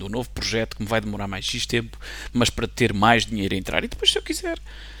fazendo um novo projeto que me vai demorar mais X tempo, mas para ter mais dinheiro a entrar? E depois, se eu quiser,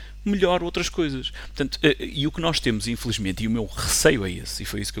 melhor outras coisas. Portanto, e o que nós temos, infelizmente, e o meu receio é esse, e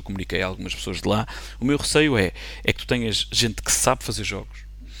foi isso que eu comuniquei a algumas pessoas de lá, o meu receio é que tu tenhas gente que sabe fazer jogos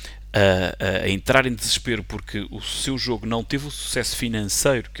a entrar em desespero porque o seu jogo não teve o sucesso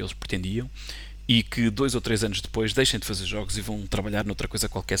financeiro que eles pretendiam e que 2 ou 3 anos depois deixem de fazer jogos e vão trabalhar noutra coisa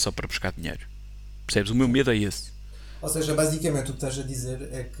qualquer só para buscar dinheiro. Percebes? O meu medo é esse. Ou seja, basicamente o que estás a dizer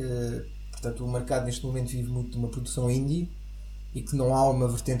é que, portanto, o mercado neste momento vive muito de uma produção indie e que não há uma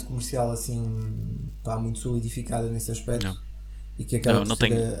vertente comercial assim, pá, muito solidificada nesse aspecto. Não. E que acaba Não por ser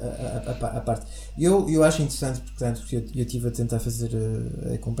tenho. a parte. Eu acho interessante, portanto, porque eu estive a tentar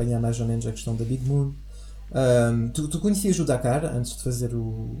acompanhar mais ou menos a questão da Big Moon. Tu conhecias o Dakar antes de fazer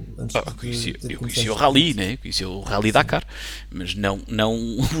o. Eu conheci o Rally, né? Conheci o Rally Sim. Dakar, mas não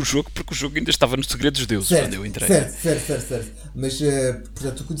o jogo, porque o jogo ainda estava nos segredos dos deuses quando Certo, eu entrei. certo. Mas,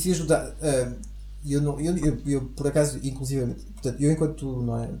 portanto, tu conhecias o Dakar. Eu, não, eu, por acaso, inclusive, portanto, eu enquanto tu,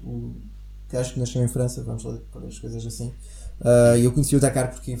 não é? Que acho que nasceu em França, vamos lá para as coisas assim. Eu conheci o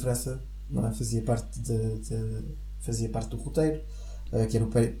Dakar porque em França, não é? Fazia parte do roteiro, que era o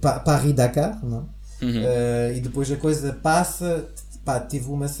Paris-Dakar, não é? Uhum. E depois a coisa passa, pá, teve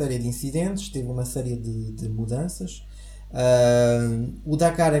uma série de incidentes, teve uma série de mudanças. O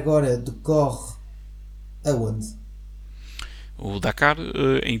Dakar agora decorre aonde? O Dakar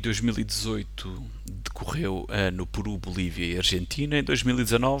em 2018 decorreu no Peru, Bolívia e Argentina. Em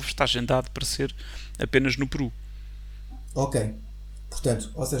 2019 está agendado para ser apenas no Peru. Ok.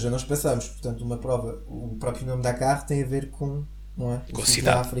 Portanto, ou seja, nós passamos, portanto, uma prova, o próprio nome Dakar tem a ver com, não é? O Com a sul da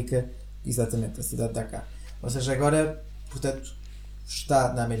cidade. África, exatamente, a cidade de Dakar. Ou seja, agora, portanto,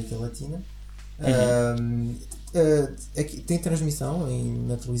 está na América Latina. Uhum. Ahm, tem transmissão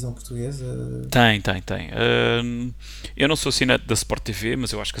na televisão portuguesa? Tem. Eu não sou assinante da Sport TV,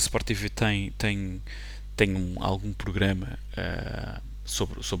 mas eu acho que a Sport TV tem algum programa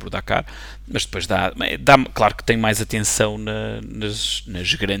sobre o Dakar, mas depois claro que tem mais atenção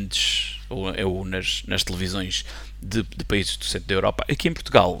nas grandes ou nas televisões de países do centro da Europa. Aqui em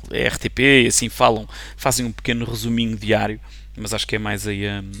Portugal, a RTP, assim fazem um pequeno resuminho diário, mas acho que é mais aí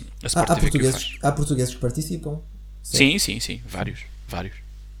a Sport TV que o faz. Há portugueses que participam, certo? Sim, vários.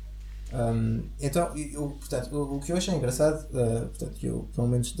 Então, portanto, o que eu achei engraçado, portanto, eu, pelo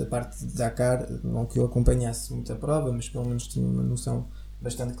menos da parte de Dakar, não que eu acompanhasse muita prova, mas pelo menos tinha uma noção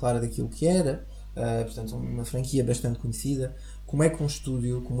bastante clara daquilo que era, portanto, uma franquia bastante conhecida. Como é que um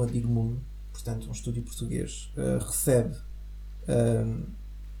estúdio como a Big Moon, portanto, um estúdio português, recebe um,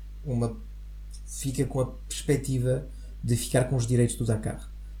 uma. fica com a perspectiva de ficar com os direitos do Dakar?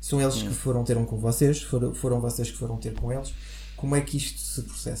 São eles que foram ter com vocês? Foram vocês que foram ter com eles? Como é que isto se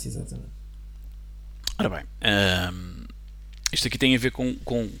processa exatamente? Ora bem, isto aqui tem a ver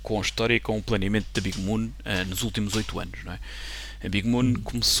com a história e com o planeamento da Big Moon nos últimos 8 anos. Não é? A Big Moon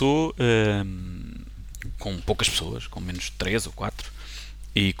começou com poucas pessoas, com menos de 3 ou 4,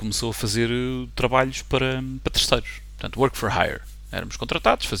 e começou a fazer trabalhos para terceiros. Portanto, work for hire. Éramos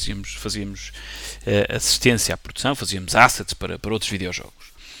contratados, fazíamos assistência à produção, fazíamos assets para outros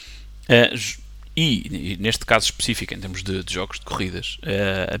videojogos. E neste caso específico, em termos de jogos de corridas,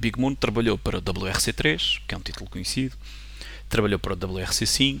 a Big Moon trabalhou para o WRC3, que é um título conhecido, trabalhou para o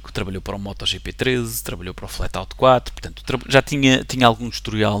WRC5, trabalhou para o MotoGP 13, trabalhou para o Flatout 4, portanto já tinha algum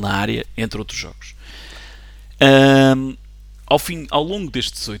historial na área, entre outros jogos. Ao longo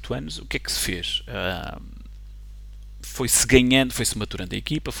destes 18 anos, o que é que se fez? Foi-se maturando a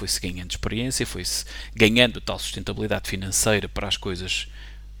equipa, foi-se ganhando experiência, foi-se ganhando tal sustentabilidade financeira para as coisas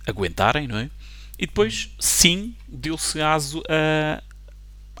aguentarem, não é? E depois, sim, deu-se aso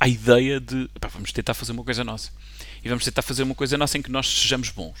à ideia de vamos tentar fazer uma coisa nossa. E vamos tentar fazer uma coisa nossa em que nós sejamos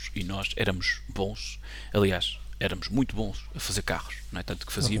bons. E nós éramos bons, aliás, éramos muito bons a fazer carros, não é? Tanto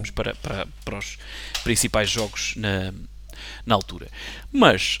que fazíamos para os principais jogos na altura.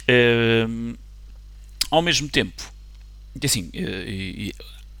 Mas, ao mesmo tempo, assim,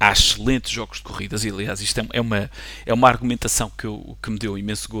 há excelentes jogos de corridas, e aliás isto é uma argumentação que me deu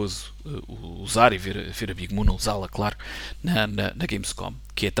imenso gozo usar e ver a Big Moon usá-la, claro, na Gamescom,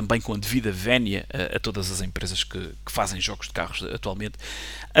 que é também com a devida vénia a todas as empresas que fazem jogos de carros atualmente.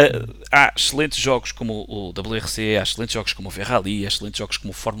 Há excelentes jogos como o WRC, há excelentes jogos como o Ferrari, há excelentes jogos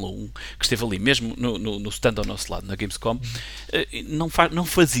como o Fórmula 1, que esteve ali mesmo no stand ao nosso lado, na Gamescom. Não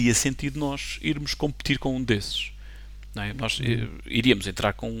fazia sentido nós irmos competir com um desses. Não é? Nós iríamos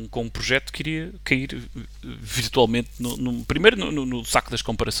entrar com um projeto que iria cair virtualmente primeiro no saco das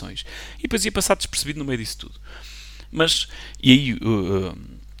comparações e depois ia passar despercebido no meio disso tudo. E aí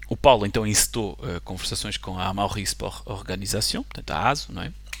o Paulo então incitou conversações com a Amaury Sport Organisation, portanto a ASO, não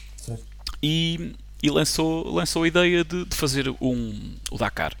é? Certo. E lançou a ideia de fazer o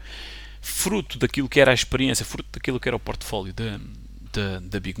Dakar, fruto daquilo que era a experiência, fruto daquilo que era o portfólio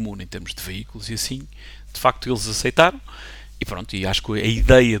da Big Moon em termos de veículos, e assim de facto eles aceitaram e pronto, e acho que a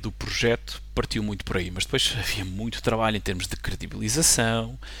ideia do projeto partiu muito por aí, mas depois havia muito trabalho em termos de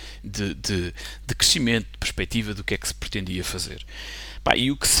credibilização, de crescimento, de perspectiva do que é que se pretendia fazer.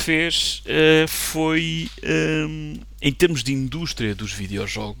 E o que se fez foi, em termos de indústria dos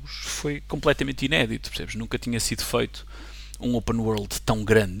videojogos, foi completamente inédito, percebes? Nunca tinha sido feito um open world tão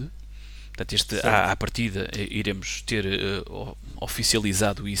grande. Portanto, à partida iremos ter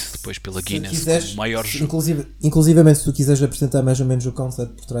oficializado isso depois pela Guinness como o maior jogo. Inclusivamente, se tu quiseres apresentar mais ou menos o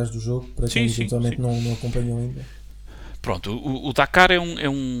concept por trás do jogo, para quem Sim. não acompanhou ainda. Pronto, o Dakar é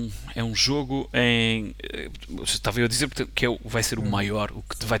um jogo em. Estava eu a dizer que vai ser o maior, o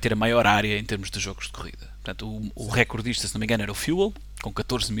que vai ter a maior área em termos de jogos de corrida. Portanto, o recordista, se não me engano, era o Fuel, com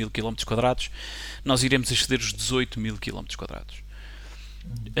 14 mil km quadrados. Nós iremos exceder os 18 mil km quadrados.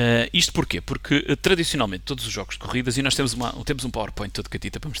 Isto porquê? Porque tradicionalmente todos os jogos de corridas, e nós temos um PowerPoint todo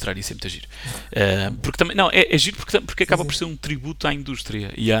catita para mostrar isso, é muito giro. Porque também, é giro porque acaba por ser um tributo à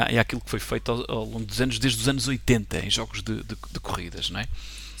indústria e àquilo que foi feito ao longo dos anos, desde os anos 80, em jogos de corridas, não é?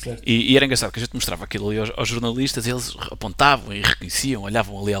 Certo. E era engraçado que a gente mostrava aquilo ali aos jornalistas, eles apontavam e reconheciam,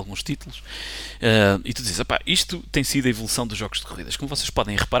 olhavam ali alguns títulos, e tu dizes, isto tem sido a evolução dos jogos de corridas. Como vocês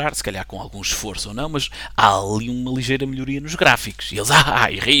podem reparar, se calhar com algum esforço ou não, mas há ali uma ligeira melhoria nos gráficos. E eles,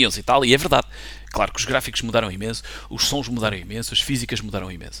 e riam-se e tal, e é verdade. Claro que os gráficos mudaram imenso, os sons mudaram imenso, as físicas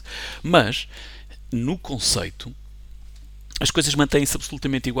mudaram imenso. Mas, no conceito, as coisas mantêm-se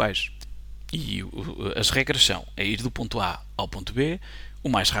absolutamente iguais. E as regras são é ir do ponto A ao ponto B o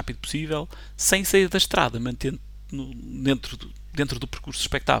mais rápido possível, sem sair da estrada, mantendo dentro do percurso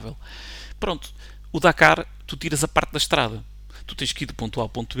expectável. Pronto, o Dakar, tu tiras a parte da estrada. Tu tens que ir do ponto A ao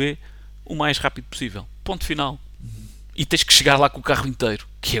ponto B o mais rápido possível. Ponto final. E tens que chegar lá com o carro inteiro,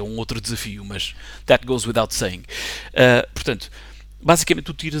 que é um outro desafio, mas that goes without saying. Portanto, basicamente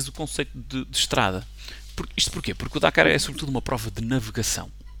tu tiras o conceito de estrada. Isto porquê? Porque o Dakar é sobretudo uma prova de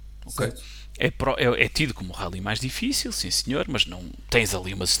navegação. Okay? É tido como o rally mais difícil, sim senhor, mas não tens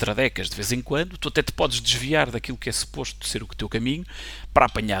ali umas estradecas de vez em quando, tu até te podes desviar daquilo que é suposto ser o teu caminho para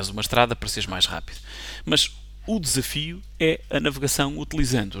apanhares uma estrada para seres mais rápido. Mas o desafio é a navegação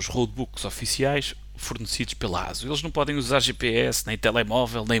utilizando os roadbooks oficiais fornecidos pela ASO. Eles não podem usar GPS, nem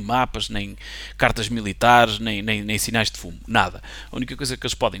telemóvel, nem mapas, nem cartas militares, nem sinais de fumo, nada. A única coisa que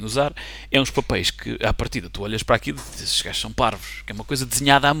eles podem usar é uns papéis que, à partida, tu olhas para aquilo e dizes, esses gajos são parvos, que é uma coisa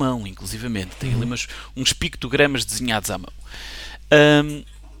desenhada à mão, inclusivamente. Tem ali uns pictogramas desenhados à mão.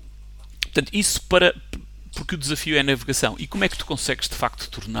 Portanto, isso porque o desafio é a navegação. E como é que tu consegues, de facto,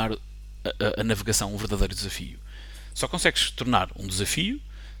 tornar a navegação um verdadeiro desafio? Só consegues tornar um desafio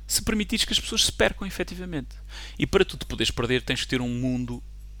se permitires que as pessoas se percam efetivamente. E para tu te poderes perder tens que ter um mundo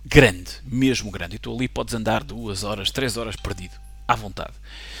grande, mesmo grande. E tu ali podes andar 2 horas, 3 horas perdido, à vontade.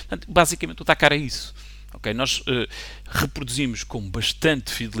 Portanto, basicamente o Dakar é isso. Okay? Nós reproduzimos com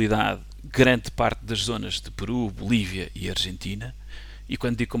bastante fidelidade grande parte das zonas de Peru, Bolívia e Argentina. E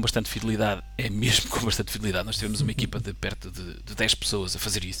quando digo com bastante fidelidade, é mesmo com bastante fidelidade. Nós tivemos uma equipa de perto de 10 pessoas a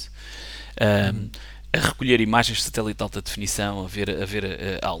fazer isso. A recolher imagens de satélite de alta definição, a ver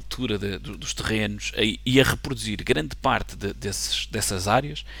a altura dos terrenos e a reproduzir grande parte dessas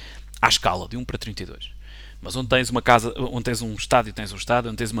áreas à escala de 1 para 32. Mas onde tens uma casa, onde tens um estádio, tens um estádio,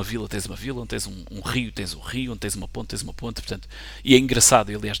 onde tens uma vila, tens uma vila, onde tens um rio, tens um rio, onde tens uma ponte, portanto, e é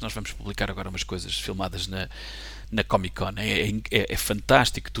engraçado, e aliás nós vamos publicar agora umas coisas filmadas na Comic Con, é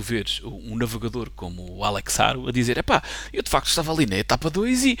fantástico tu veres um navegador como o Alex Haro a dizer, eu de facto estava ali na etapa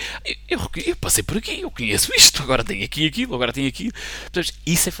 2 e eu passei por aqui, eu conheço isto, agora tenho aqui aquilo, agora tenho aquilo. Portanto,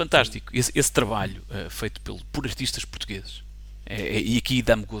 isso é fantástico, esse trabalho feito por artistas portugueses, e aqui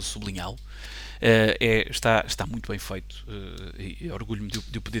dá-me gozo sublinhá-lo, está muito bem feito, e orgulho-me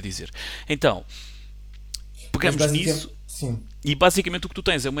de o poder dizer. Então, pegamos nisso. Sim. E basicamente o que tu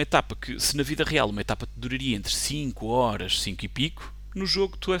tens é uma etapa que, se na vida real uma etapa te duraria entre 5 horas, 5 e pico, no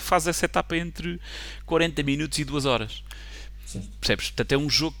jogo tu fazes essa etapa entre 40 minutos e 2 horas. Sim. Percebes? Portanto, é um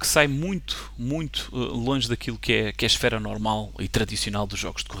jogo que sai muito, muito longe daquilo que é a esfera normal e tradicional dos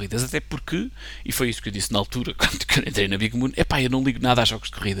jogos de corridas. Até porque, e foi isso que eu disse na altura, quando entrei na Big Moon, eu não ligo nada a jogos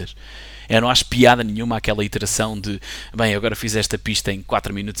de corridas. Eu não acho piada nenhuma àquela iteração de, agora fiz esta pista em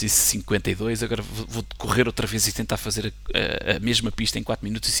 4 minutos e 52, agora vou correr outra vez e tentar fazer a mesma pista em 4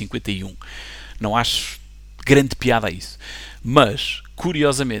 minutos e 51. Não acho grande piada a isso. Mas,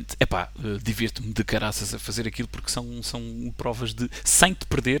 curiosamente, divirto-me de caraças a fazer aquilo porque são provas de, sem te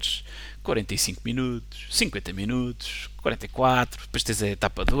perderes, 45 minutos, 50 minutos, 44, depois tens a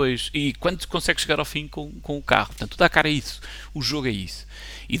etapa 2 e quando consegues chegar ao fim com o carro. Portanto, o Dakar é isso, o jogo é isso.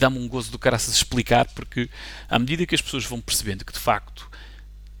 E dá-me um gozo do caraças explicar, porque à medida que as pessoas vão percebendo que de facto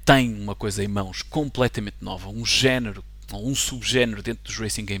têm uma coisa em mãos completamente nova, um género ou um subgénero dentro dos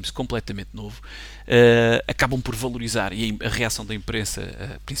racing games completamente novo, acabam por valorizar, e a reação da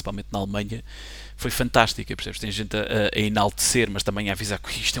imprensa, principalmente na Alemanha, foi fantástica, percebes? Tem gente a enaltecer, mas também a avisar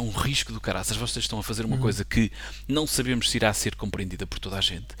que isto é um risco do caraças, vocês estão a fazer uma coisa que não sabemos se irá ser compreendida por toda a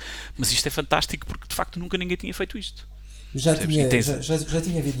gente, mas isto é fantástico porque de facto nunca ninguém tinha feito isto. Já tinha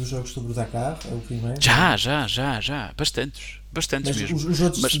havido jogos sobre o Dakar, é o primeiro? Já, bastantes mas mesmo. Os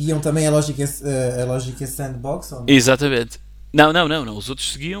outros seguiam também a lógica sandbox? Ou não? Exatamente. Não, os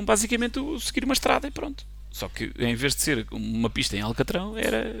outros seguiam basicamente seguir uma estrada e pronto. Só que em vez de ser uma pista em Alcatrão,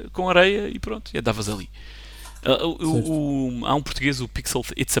 era com areia e pronto, e andavas ali. Há um português, o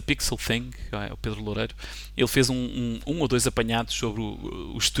It's a Pixel Thing, é o Pedro Loureiro. Ele fez um ou dois apanhados sobre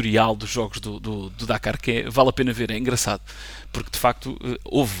o historial dos jogos do Dakar, que vale a pena ver, é engraçado, porque de facto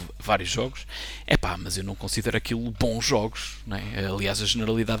houve vários jogos, mas eu não considero aquilo bons jogos, não é? Aliás, a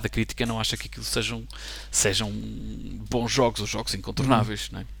generalidade da crítica não acha que aquilo sejam bons jogos ou jogos incontornáveis,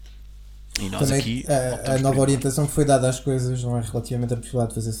 não é? E nós Também aqui a nova orientação que foi dada às coisas, não é, relativamente à possibilidade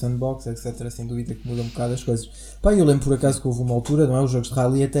de fazer sandbox, etc., sem dúvida que muda um bocado as coisas. Pá, eu lembro por acaso que houve uma altura, não é, os jogos de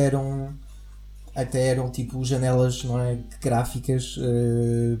rally até eram tipo janelas, não é, gráficas,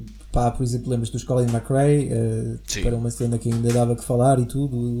 pá, por exemplo, lembras dos Colin McRae, para uma cena que ainda dava que falar e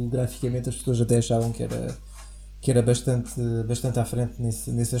tudo, graficamente as pessoas até achavam que era bastante à frente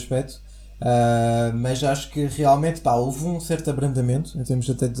nesse aspecto. Mas acho que realmente, pá, houve um certo abrandamento em termos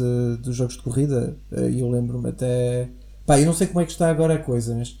até dos jogos de corrida, e eu lembro-me até, pá, eu não sei como é que está agora a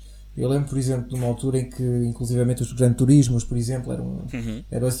coisa, mas eu lembro, por exemplo, de uma altura em que inclusivamente os Gran Turismos, por exemplo,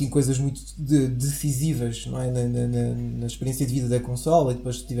 eram assim coisas muito decisivas, não é? Na experiência de vida da consola, e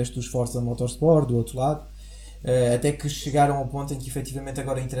depois tiveste os Forza Motorsport do outro lado, até que chegaram ao ponto em que efetivamente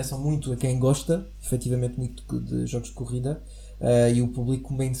agora interessam muito a quem gosta efetivamente muito de jogos de corrida, e o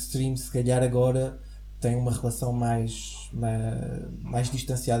público mainstream se calhar agora tem uma relação mais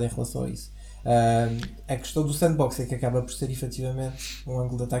distanciada em relação a isso. A questão do sandbox é que acaba por ser efetivamente um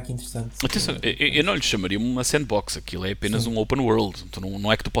ângulo de ataque interessante. Atenção, eu não lhe chamaria uma sandbox, aquilo é apenas um open world, então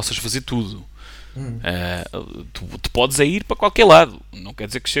não é que tu possas fazer tudo. Tu podes ir para qualquer lado, não quer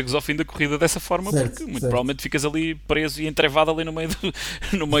dizer que chegues ao fim da corrida dessa forma, certo, porque muito provavelmente ficas ali preso e entrevado ali no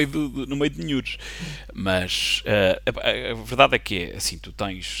meio de nhures. Mas a verdade é que é assim: tu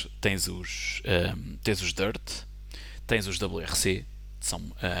tens os Dirt, tens os WRC, que são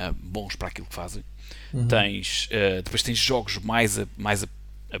bons para aquilo que fazem. Depois tens jogos mais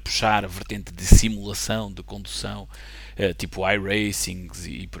a puxar a vertente de simulação, de condução, tipo iRacing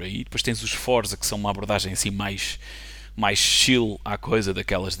e por aí. Depois tens os Forza, que são uma abordagem assim mais chill à coisa,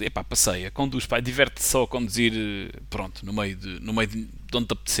 daquelas de epá, passeia, conduz, pá, diverte-te só a conduzir, pronto, no meio de onde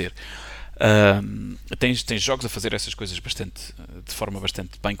te apetecer. Tens jogos a fazer essas coisas de forma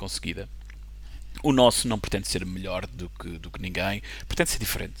bastante bem conseguida. O nosso não pretende ser melhor do que ninguém, pretende ser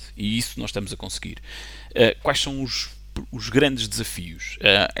diferente, e isso nós estamos a conseguir. Quais são os grandes desafios?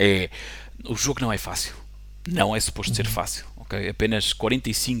 O jogo não é fácil, não é suposto ser fácil, okay? Apenas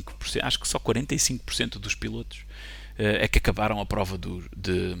 45%, acho que só 45% dos pilotos é que acabaram a prova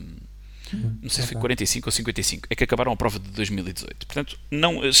não sei se foi 45 ou 55, é que acabaram a prova de 2018. Portanto,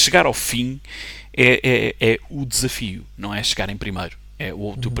 chegar ao fim é o desafio, não é chegar em primeiro. É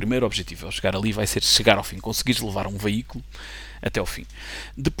o teu primeiro objetivo, ao chegar ali vai ser chegar ao fim, conseguires levar um veículo até ao fim.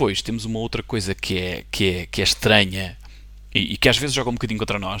 Depois temos uma outra coisa que é estranha e que às vezes joga um bocadinho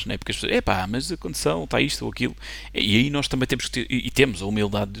contra nós, né? Porque as pessoas, mas a condição está isto ou aquilo, e aí nós também temos que ter, e temos a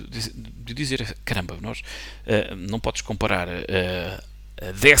humildade de dizer, caramba, nós não podes comparar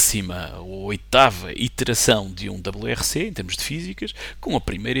a 10ª ou 8ª iteração de um WRC em termos de físicas com a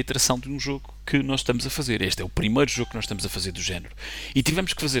primeira iteração de um jogo que nós estamos a fazer. Este é o primeiro jogo que nós estamos a fazer do género, e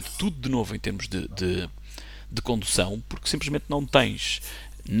tivemos que fazer tudo de novo em termos de condução, porque simplesmente não tens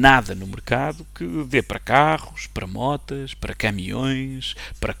nada no mercado que dê para carros, para motas, para caminhões,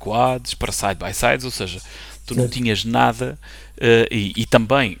 para quads, para side-by-sides, ou seja, tu não tinhas nada, e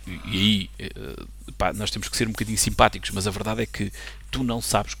também, e aí nós temos que ser um bocadinho simpáticos, mas a verdade é que tu não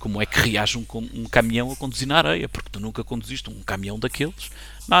sabes como é que reage um caminhão a conduzir na areia, porque tu nunca conduziste um caminhão daqueles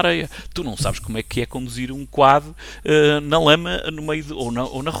na areia. Tu não sabes como é que é conduzir um quad na lama no meio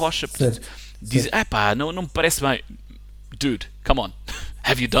ou na rocha. Portanto, dizes, não me parece bem. Dude, come on.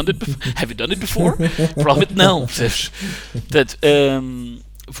 Have you done it before? Provavelmente não. Portanto,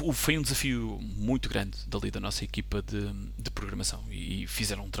 foi um desafio muito grande dali da nossa equipa de programação, e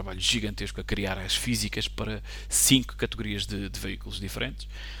fizeram um trabalho gigantesco a criar as físicas para 5 categorias de veículos diferentes.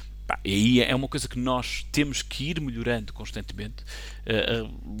 E aí é uma coisa que nós temos que ir melhorando constantemente.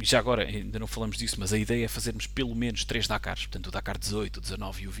 Já agora, ainda não falamos disso, mas a ideia é fazermos pelo menos 3 Dakars, portanto o Dakar 18, o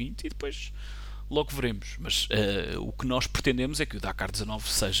 19 e o 20, e depois logo veremos. Mas o que nós pretendemos é que o Dakar 19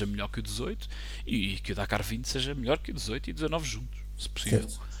 seja melhor que o 18 e que o Dakar 20 seja melhor que o 18 e o 19 juntos, se possível.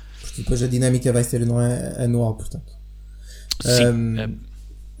 Certo. Porque depois a dinâmica vai ser, não é, anual, portanto. Sim.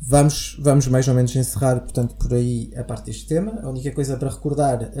 Vamos mais ou menos encerrar, portanto, por aí a parte deste tema. A única coisa para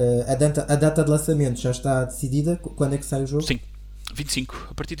recordar, a data de lançamento já está decidida. Quando é que sai o jogo? Sim, 25,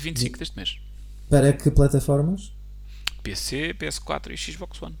 a partir de 25 deste mês. Para que plataformas? PC, PS4 e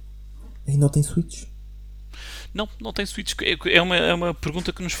Xbox One. E não tem Switch? Não tem Switch. É uma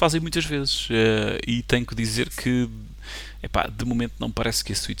pergunta que nos fazem muitas vezes, e tenho que dizer que de momento não parece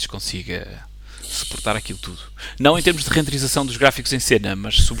que a Switch consiga suportar aquilo tudo. Não em termos de renderização dos gráficos em cena,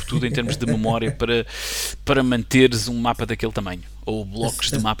 mas sobretudo em termos de memória para manteres um mapa daquele tamanho, ou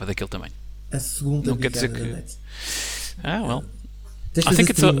blocos de mapa daquele tamanho. A segunda não quer dizer que... net. Well, I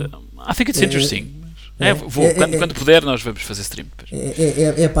think it's interesting. Quando puder, nós vamos fazer stream depois.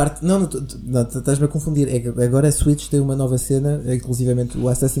 É a parte. Não, estás-me a confundir. Agora a Switch tem uma nova cena, inclusivamente o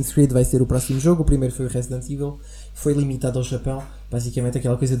Assassin's Creed vai ser o próximo jogo. O primeiro foi o Resident Evil, foi limitado ao Japão. Basicamente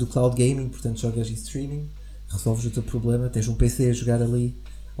aquela coisa do cloud gaming, portanto jogas em streaming, resolves o teu problema, tens um PC a jogar ali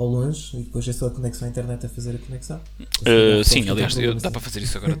ao longe e depois é só a conexão à internet a fazer a conexão. Sim, aliás, dá para fazer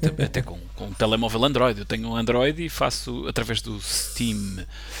isso agora até com um telemóvel Android. Eu tenho um Android e faço através do Steam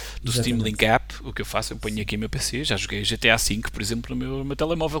Link App. O que eu faço, eu ponho aqui o meu PC. Já joguei GTA V, por exemplo, no meu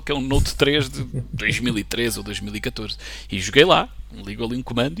telemóvel, que é um Note 3 de 2013 ou 2014, e joguei lá. Ligo ali um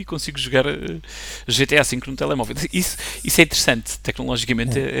comando e consigo jogar GTA V no telemóvel. Isso é interessante,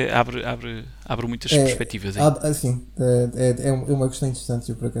 tecnologicamente abre muitas perspectivas. Sim, é uma questão interessante.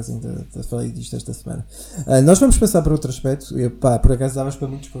 Eu por acaso ainda falei disto esta semana. Nós vamos passar para outro aspecto. Por acaso davas para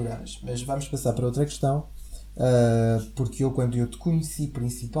muitos programas, mas vamos passar para outra questão. Porque quando eu te conheci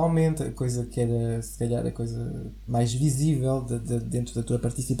principalmente, a coisa que era se calhar a coisa mais visível dentro da tua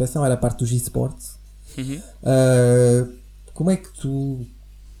participação era a parte dos esportes. Como é que tu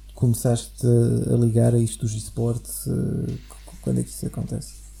começaste a ligar a isto dos esportes? Quando é que isso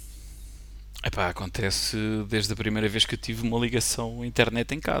acontece? Acontece desde a primeira vez que eu tive uma ligação à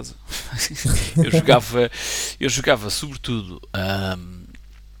internet em casa. eu jogava sobretudo.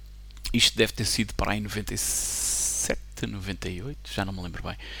 Isto deve ter sido para aí em 97, 98, já não me lembro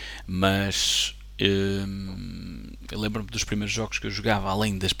bem. Mas eu lembro-me dos primeiros jogos que eu jogava,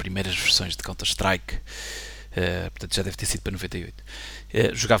 além das primeiras versões de Counter-Strike. Portanto já deve ter sido para 98.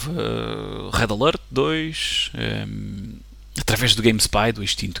 Jogava Red Alert 2 através do GameSpy, do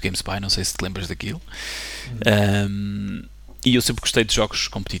extinto GameSpy, não sei se te lembras daquilo. E eu sempre gostei de jogos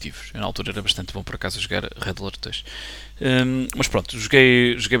competitivos. Eu, na altura era bastante bom por acaso a jogar Red Alert 2. Mas pronto,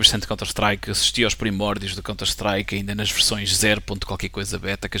 joguei bastante Counter-Strike, assisti aos primórdios do Counter-Strike, ainda nas versões 0. qualquer coisa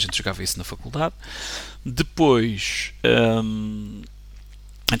beta, que a gente jogava isso na faculdade. Depois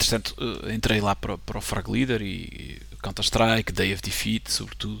entretanto, entrei lá para o Frag Leader e Counter-Strike, Day of Defeat,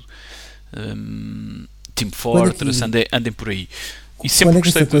 sobretudo, Team Fortress, andem por aí. E sempre quando é que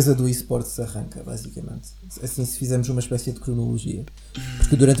essa coisa do eSports arranca, basicamente? Assim, se fizermos uma espécie de cronologia.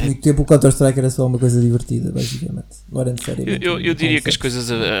 Porque durante muito tempo o Counter-Strike era só uma coisa divertida, basicamente. Não era necessariamente. Eu diria que as coisas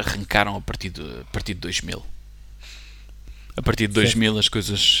arrancaram a partir de 2000. A partir de 2000 as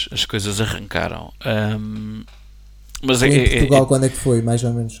coisas arrancaram. Mas em Portugal, quando é que foi, mais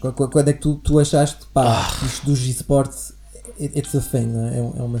ou menos? Quando é que tu achaste, isto dos esportes, it's a thing, não é?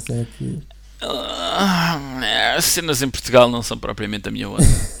 É uma cena que... As cenas em Portugal não são propriamente a minha onda,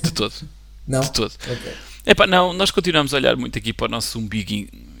 de todo. Não? De todo. Okay. Não, nós continuamos a olhar muito aqui para o nosso umbigo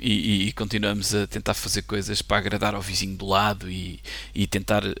e continuamos a tentar fazer coisas para agradar ao vizinho do lado e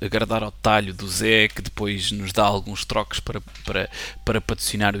tentar agradar ao talho do Zé, que depois nos dá alguns trocos para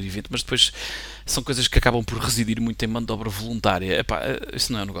patrocinar o evento, mas depois são coisas que acabam por residir muito em mão de obra voluntária.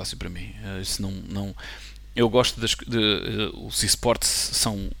 Isso não é um negócio para mim. Isso não. Eu gosto os esportes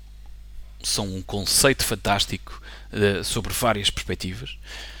são um conceito fantástico sobre várias perspectivas.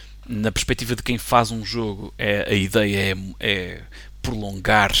 Na perspectiva de quem faz um jogo, a ideia é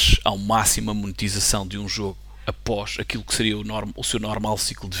prolongar ao máximo a monetização de um jogo após aquilo que seria o seu normal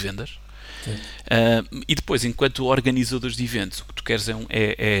ciclo de vendas. E depois, enquanto organizadores de eventos, o que tu queres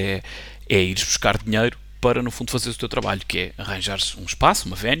é ires buscar dinheiro para, no fundo, fazer o teu trabalho, que é arranjares um espaço,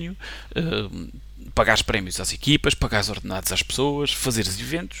 uma venue, pagares prémios às equipas, pagares ordenados às pessoas, fazeres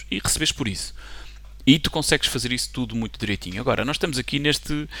eventos e receberes por isso. E tu consegues fazer isso tudo muito direitinho. Agora, nós estamos aqui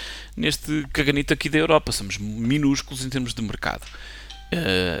neste caganito aqui da Europa, somos minúsculos em termos de mercado.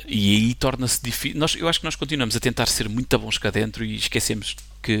 E aí torna-se difícil. Eu acho que nós continuamos a tentar ser muito bons cá dentro e esquecemos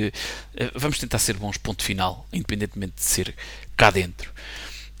que vamos tentar ser bons ponto final, independentemente de ser cá dentro.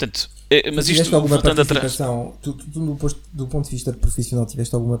 Portanto, mas isto, tiveste alguma voltando participação, tu do ponto de vista profissional,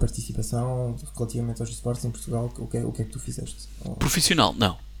 tiveste alguma participação relativamente aos esportes em Portugal? O que é que tu fizeste? Profissional?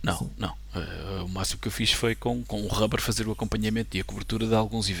 Não. O máximo que eu fiz foi com o Rubber fazer o acompanhamento e a cobertura de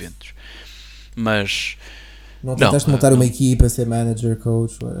alguns eventos. Mas... Não tentaste montar uma equipa, ser manager,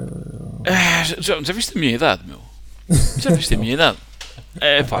 coach? Já viste a minha idade, meu? Já viste a minha idade?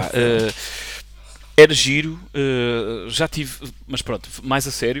 Era giro, já tive, mas pronto, mais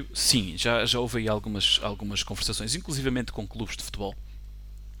a sério, sim, já houve aí algumas conversações, inclusivamente com clubes de futebol.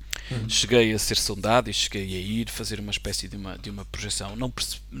 Cheguei a ser sondado e cheguei a ir fazer uma espécie de uma projeção.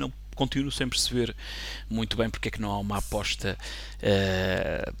 Não continuo sem perceber muito bem porque é que não há uma aposta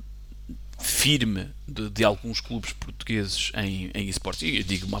firme de alguns clubes portugueses em esportes. E eu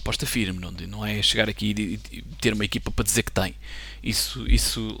digo uma aposta firme, não é chegar aqui e ter uma equipa para dizer que tem. Isso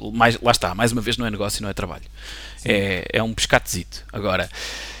lá está, mais uma vez não é negócio e não é trabalho. É um pescatezito. Agora,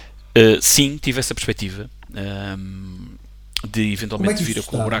 Sim, tive essa perspectiva de eventualmente vir a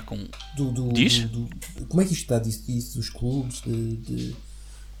colaborar com... Diz? Como é que isto está disso dos clubes?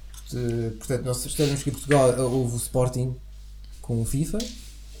 Portanto, nós sabemos que em Portugal houve o Sporting com o FIFA,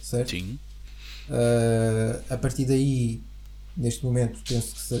 certo? Sim. A partir daí, neste momento,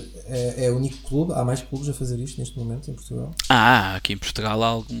 penso que é o único clube. Há mais clubes a fazer isto neste momento em Portugal? Aqui em Portugal há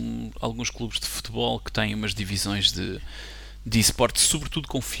alguns clubes de futebol que têm umas divisões de esportes, sobretudo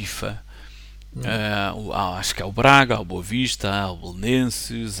com FIFA. Acho que há o Braga, há o Boa Vista, há o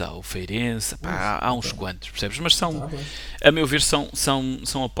Belenenses, há o Feirense, há uns quantos, percebes? Mas a meu ver,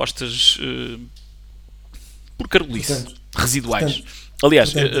 são apostas por carolice, residuais.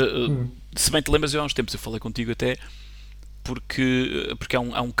 Aliás, se bem te lembras, eu há uns tempos eu falei contigo até porque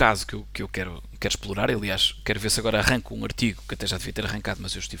há um caso que eu quero explorar. Aliás, quero ver se agora arranco um artigo que até já devia ter arrancado,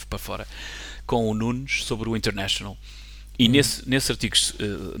 mas eu estive para fora, com o Nunes sobre o International. E nesse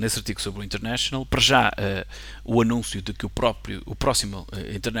artigo sobre o International, para já o anúncio de que o próximo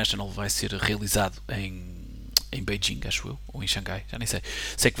International vai ser realizado em Beijing, acho eu, ou em Xangai, já nem sei.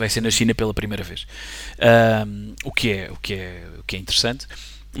 Sei que vai ser na China pela primeira vez. O que é interessante.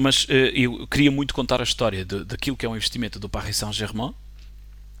 Mas eu queria muito contar a história daquilo que é um investimento do Paris Saint-Germain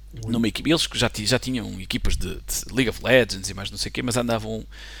numa equipe. Eles já tinham equipas de League of Legends e mais não sei o quê, mas andavam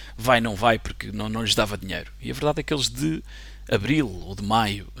vai, não vai, porque não lhes dava dinheiro. E a verdade é que eles de abril ou de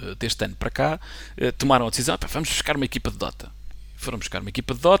maio deste ano para cá tomaram a decisão, vamos buscar uma equipa de Dota. Foram buscar uma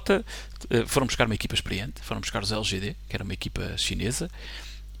equipa de Dota, foram buscar uma equipa experiente, foram buscar os LGD, que era uma equipa chinesa,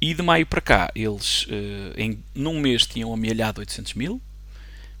 e de maio para cá eles num mês tinham amealhado 800 mil,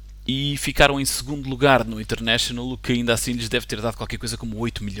 e ficaram em segundo lugar no International, o que ainda assim lhes deve ter dado qualquer coisa como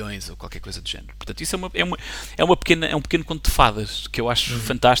 8 milhões ou qualquer coisa do género. Portanto, isso é um pequeno conto de fadas que eu acho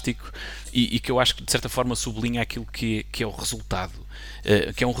fantástico e que eu acho que de certa forma sublinha aquilo que é o resultado,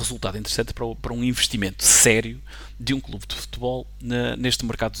 que é um resultado interessante para um investimento sério de um clube de futebol neste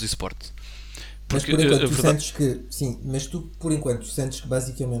mercado dos esportes. Mas por enquanto tu sentes que, sim, mas tu por enquanto sentes que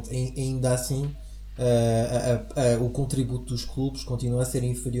basicamente ainda assim o contributo dos clubes continua a ser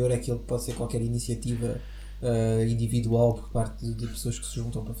inferior àquilo que pode ser qualquer iniciativa individual por parte de pessoas que se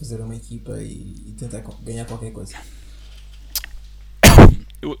juntam para fazer uma equipa e tentar ganhar qualquer coisa.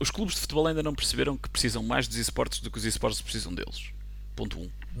 Os clubes de futebol ainda não perceberam que precisam mais dos esportes do que os esportes precisam deles. Ponto 1.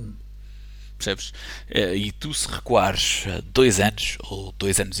 Percebes? E tu, se recuares 2 anos ou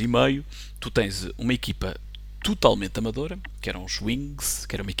 2 anos e meio, tu tens uma equipa totalmente amadora, que eram os Wings,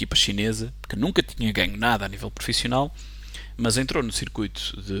 que era uma equipa chinesa, que nunca tinha ganho nada a nível profissional, mas entrou no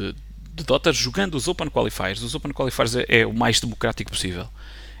circuito de Dota jogando os Open Qualifiers. Os Open Qualifiers é o mais democrático possível.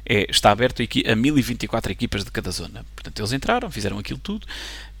 Está aberto a 1024 equipas de cada zona. Portanto, eles entraram, fizeram aquilo tudo,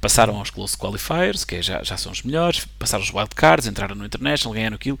 passaram aos Close Qualifiers, que já são os melhores, passaram os Wildcards, entraram no International,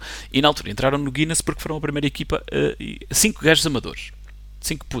 ganharam aquilo, e na altura entraram no Guinness porque foram a primeira equipa, 5 gajos amadores,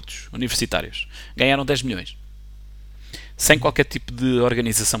 5 putos universitários, ganharam 10 milhões. Sem qualquer tipo de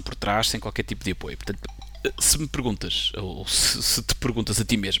organização por trás, sem qualquer tipo de apoio. Portanto, se me perguntas, ou se te perguntas a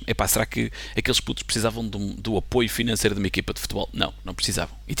ti mesmo, será que aqueles putos precisavam do apoio financeiro de uma equipa de futebol? Não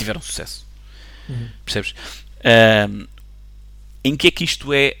precisavam. E tiveram sucesso. Percebes? Em que é que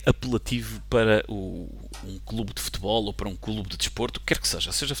isto é apelativo para um clube de futebol ou para um clube de desporto, quer que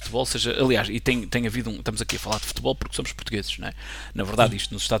seja futebol, aliás, e tem havido estamos aqui a falar de futebol porque somos portugueses, não é? Na verdade,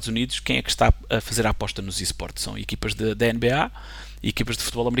 isto nos Estados Unidos, quem é que está a fazer a aposta nos esportes? São equipas da NBA e equipas de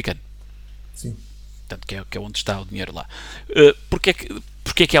futebol americano. Sim. Portanto, que é onde está o dinheiro lá. Porquê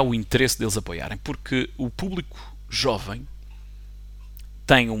é que há o interesse deles apoiarem? Porque o público jovem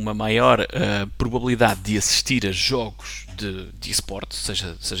tem uma maior probabilidade de assistir a jogos de esporte,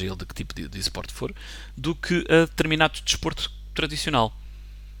 seja ele de que tipo de esporte for, do que a determinado desporto tradicional.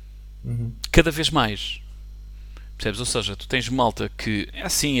 Cada vez mais. Percebes? Ou seja, tu tens malta que é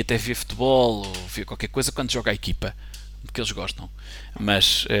assim, até vê futebol ou vê qualquer coisa quando joga a equipa, que eles gostam.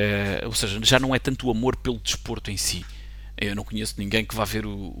 Mas, ou seja, já não é tanto o amor pelo desporto em si. Eu não conheço ninguém que vá ver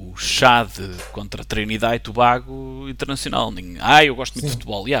o Chad contra a Trinidad e Tobago Internacional. Eu gosto muito de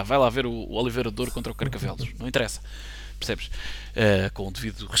futebol. Vai lá ver o Oliveira de Douro contra o Carcavelos. Não interessa. Percebes? Com o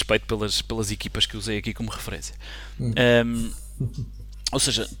devido respeito pelas equipas que usei aqui como referência. Ou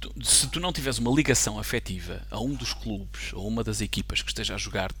seja, se tu não tiveres uma ligação afetiva a um dos clubes ou uma das equipas que esteja a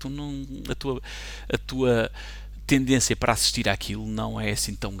jogar, a tua tendência para assistir àquilo não é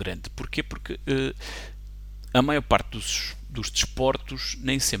assim tão grande. Porquê? Porque a maior parte dos desportos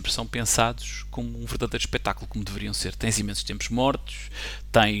nem sempre são pensados como um verdadeiro espetáculo, como deveriam ser. Tens imensos tempos mortos,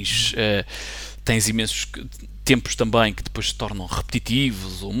 tens imensos tempos também que depois se tornam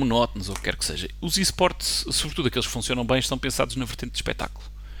repetitivos ou monótonos ou o que quer que seja. Os esportes, sobretudo aqueles que funcionam bem, estão pensados na vertente de espetáculo.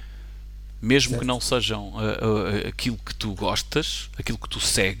 mesmo que Certo. não sejam aquilo que tu gostas, aquilo que tu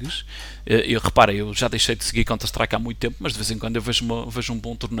segues. Repara, eu já deixei de seguir Counter-Strike há muito tempo, mas de vez em quando eu vejo um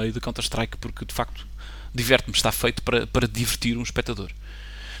bom torneio de Counter-Strike porque de facto diverte-me, está feito para divertir um espectador.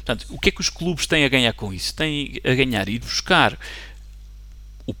 Portanto, o que é que os clubes têm a ganhar com isso? Têm a ganhar ir buscar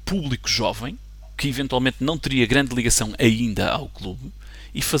o público jovem, que eventualmente não teria grande ligação ainda ao clube,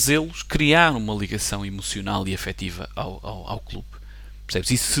 e fazê-los criar uma ligação emocional e afetiva ao clube.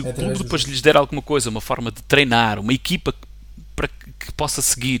 Percebes? E se o clube depois lhes der alguma coisa, uma forma de treinar, uma equipa para que possa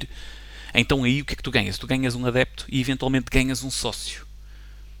seguir, então aí o que é que tu ganhas? Tu ganhas um adepto e eventualmente ganhas um sócio.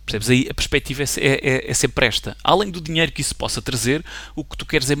 Percebes? Aí a perspectiva é sempre esta. Além do dinheiro que isso possa trazer, o que tu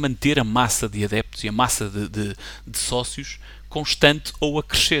queres é manter a massa de adeptos e a massa de sócios constante ou a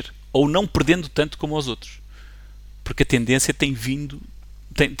crescer, ou não perdendo tanto como os outros. Porque a tendência tem vindo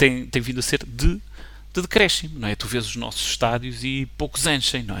a ser de decréscimo, não é? Tu vês os nossos estádios e poucos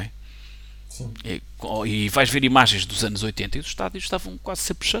enchem, não é? Sim. E vais ver imagens dos anos 80 e os estádios estavam quase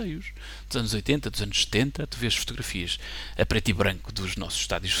sempre cheios. Dos anos 80, dos anos 70, tu vês fotografias a preto e branco dos nossos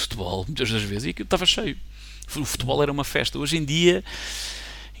estádios de futebol, muitas das vezes, e aquilo estava cheio. O futebol era uma festa. Hoje em dia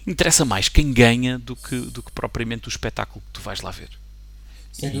interessa mais quem ganha do que propriamente o espetáculo que tu vais lá ver.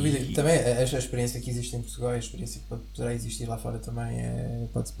 Sem dúvida. Também a experiência que existe em Portugal e a experiência que poderá existir lá fora também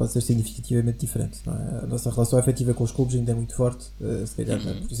pode ser significativamente diferente. Não é? A nossa relação afetiva com os clubes ainda é muito forte. Se calhar,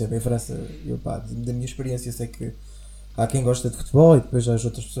 por exemplo, em França, da minha experiência, sei que há quem gosta de futebol e depois há as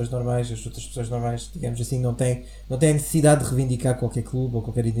outras pessoas normais. As outras pessoas normais, digamos assim, não têm a necessidade de reivindicar qualquer clube ou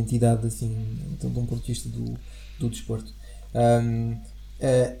qualquer identidade assim, de um ponto de vista do desporto.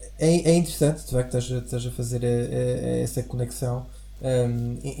 É interessante, de facto, estás a fazer essa conexão.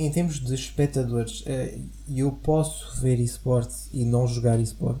 Em termos de espectadores, eu posso ver esportes e não jogar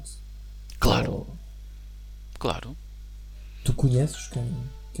esportes? Claro, Ou claro. tu conheces quem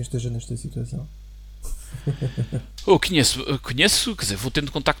esteja nesta situação? Eu conheço, quer dizer, vou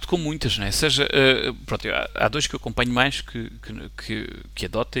tendo contacto com muitas, não é? Seja, pronto, há dois que eu acompanho mais que a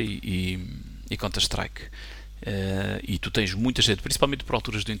Dota e Counter-Strike. E tu tens muita gente, principalmente por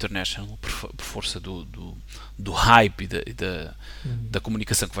alturas do International, por força do hype e da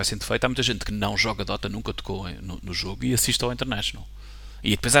comunicação que vai sendo feita, há muita gente que não joga Dota, nunca tocou no jogo e assiste ao International.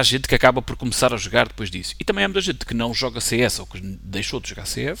 E depois há gente que acaba por começar a jogar depois disso. E também há muita gente que não joga CS ou que deixou de jogar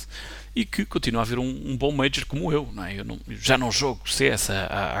CS e que continua a ver um bom Major como eu. Não é? Já não jogo CS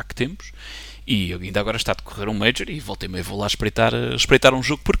há que tempos e ainda agora está a decorrer um Major e voltei meio vou lá espreitar um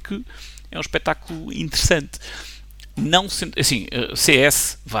jogo porque é um espetáculo interessante. Não sendo, assim,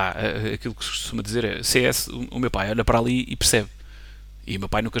 CS, aquilo que se costuma dizer é CS, o meu pai olha para ali e percebe. E o meu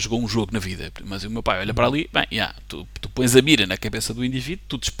pai nunca jogou um jogo na vida, mas o meu pai olha para ali, bem, tu pões a mira na cabeça do indivíduo,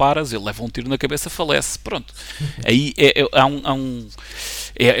 tu disparas, ele leva um tiro na cabeça, falece, pronto. Aí é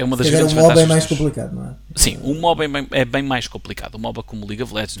uma das grandes vantagens. O MOBA é mais complicado, não é? Sim, o MOBA é bem mais complicado. O MOBA como League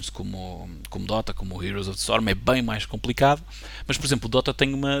of Legends, como Dota, como Heroes of the Storm é bem mais complicado. Mas, por exemplo, o Dota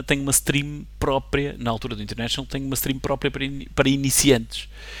tem uma stream própria, na altura do International, tem uma stream própria para iniciantes,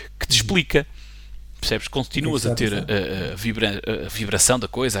 que te explica. Percebes? Continuas a ter a vibração da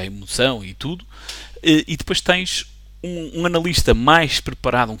coisa, a emoção e tudo, e depois tens um analista mais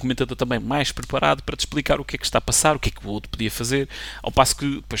preparado, um comentador também mais preparado para te explicar o que é que está a passar, o que é que o outro podia fazer, ao passo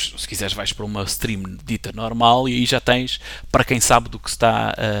que depois, se quiseres, vais para uma stream dita normal e aí já tens para quem sabe do que se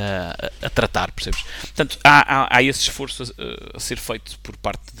está a tratar, percebes? Portanto, há esse esforço a ser feito por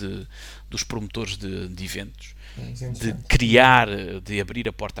parte dos promotores de eventos, de criar, de abrir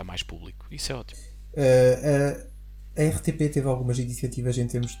a porta a mais público. Isso é ótimo. A RTP teve algumas iniciativas em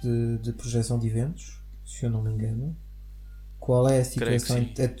termos de projeção de eventos, se eu não me engano. Qual é a situação?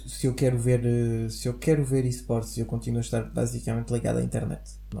 Se eu quero ver esportes, eu continuo a estar basicamente ligado à internet,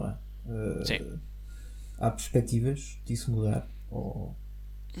 não é? Sim. Há perspectivas disso mudar? Ou...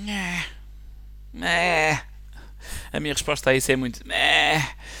 A minha resposta a isso é muito.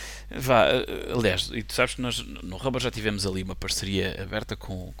 Aliás, e tu sabes que nós no Rubber já tivemos ali uma parceria aberta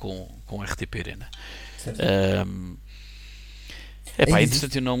com a RTP Arena.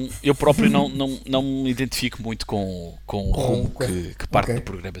 Interessante, eu próprio não me identifico muito com o rumo que parte do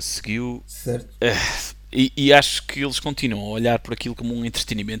programa seguiu. Certo. E acho que eles continuam a olhar por aquilo como um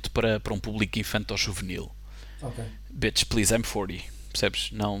entretenimento para um público infanto-juvenil. Bitch, please, I'm 40.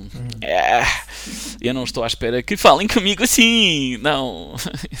 Percebes? Não. Eu não estou à espera que falem comigo assim. Não.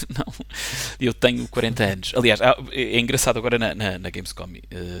 Eu tenho 40 anos. Aliás, é engraçado agora na Gamescom.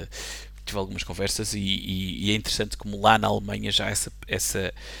 Tive algumas conversas e é interessante como lá na Alemanha já há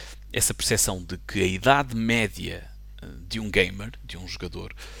essa percepção de que a idade média de um gamer, de um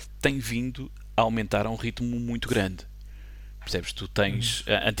jogador, tem vindo a aumentar a um ritmo muito grande. Percebes? Tu tens.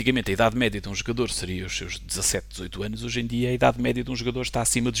 Antigamente a idade média de um jogador seria os seus 17, 18 anos, hoje em dia a idade média de um jogador está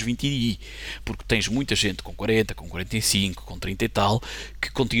acima dos 20 porque tens muita gente com 40, com 45, com 30 e tal,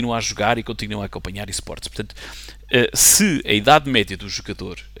 que continua a jogar e continua a acompanhar esportes. Portanto, se a idade média do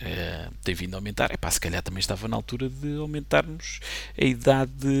jogador tem vindo a aumentar, se calhar também estava na altura de aumentarmos a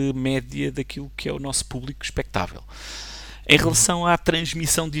idade média daquilo que é o nosso público expectável. Em relação à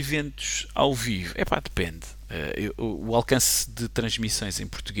transmissão de eventos ao vivo, depende. O alcance de transmissões em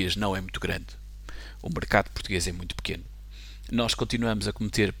português não é muito grande. O mercado português é muito pequeno. Nós continuamos a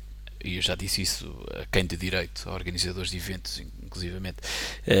cometer, e eu já disse isso a quem de direito, a organizadores de eventos, inclusivamente,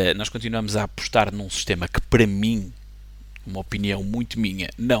 nós continuamos a apostar num sistema que, para mim, uma opinião muito minha,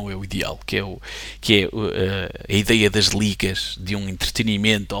 não é o ideal, que é a ideia das ligas, de um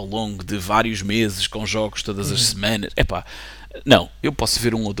entretenimento ao longo de vários meses, com jogos todas as semanas. Não, eu posso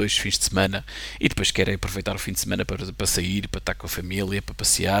ver 1 ou 2 fins de semana e depois quero aproveitar o fim de semana para sair, para estar com a família, para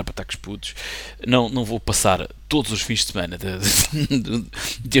passear, para estar com os putos. Não vou passar todos os fins de semana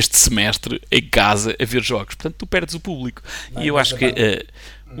deste semestre em casa a ver jogos. Portanto, tu perdes o público. E eu acho que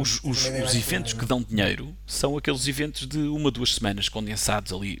os eventos que dão dinheiro são aqueles eventos de 1 ou 2 semanas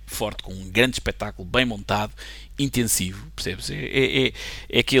condensados ali, forte, com um grande espetáculo, bem montado, intensivo, percebes? É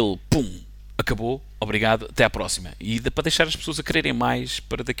aquele pum, acabou, obrigado, até à próxima. E para deixar as pessoas a quererem mais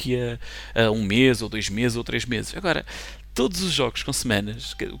para daqui a 1 mês, ou 2 meses, ou 3 meses. Agora, todos os jogos com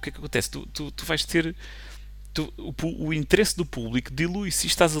semanas, o que é que acontece? Tu vais ter... o interesse do público dilui-se.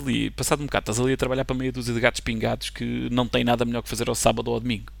 Estás ali, passado um bocado, estás ali a trabalhar para meia dúzia de gatos pingados que não têm nada melhor que fazer ao sábado ou ao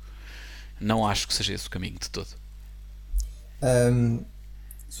domingo. Não acho que seja esse o caminho de todo.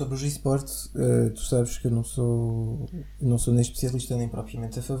 Sobre os esportes, tu sabes que eu não sou nem especialista nem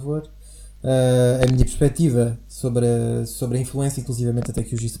propriamente a favor. A minha perspectiva sobre a influência, inclusivamente até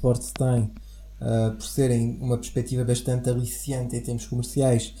que os esportes têm, por serem uma perspectiva bastante aliciante em termos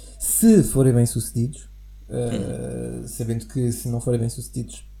comerciais, se forem bem sucedidos, sabendo que se não forem bem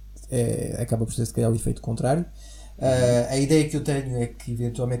sucedidos acaba por ser se calhar o efeito contrário. A ideia que eu tenho é que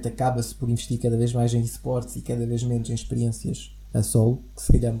eventualmente acaba-se por investir cada vez mais em esportes e cada vez menos em experiências a solo, que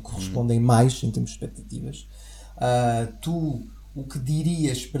se calhar me correspondem mais em termos de expectativas. O que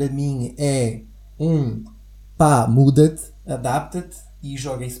dirias para mim é muda-te, adapta-te e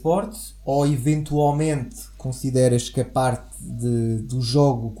joga esportes, ou eventualmente consideras que a parte do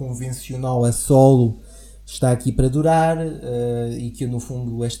jogo convencional a solo está aqui para durar, e que no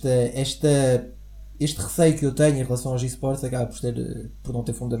fundo este receio que eu tenho em relação aos esportes acaba por não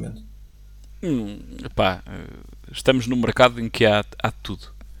ter fundamento? Estamos num mercado em que há tudo.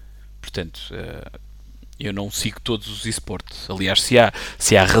 Portanto, eu não sigo todos os esportes. Aliás,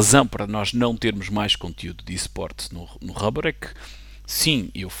 se há razão para nós não termos mais conteúdo de esportes no Rubber, é que sim,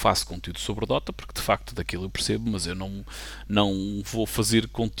 eu faço conteúdo sobre Dota, porque de facto daquilo eu percebo, mas eu não vou fazer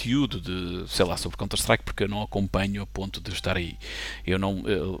conteúdo sobre Counter-Strike, porque eu não acompanho a ponto de estar aí. Eu não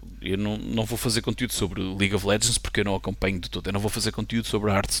vou fazer conteúdo sobre League of Legends, porque eu não acompanho de todo. Eu não vou fazer conteúdo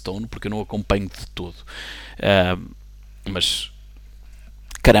sobre Hearthstone, porque eu não acompanho de todo. Mas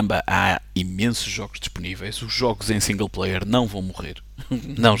caramba, há imensos jogos disponíveis. Os jogos em single player não vão morrer.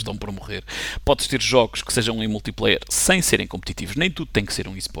 Não estão por morrer. Podes ter jogos que sejam em multiplayer sem serem competitivos. Nem tudo tem que ser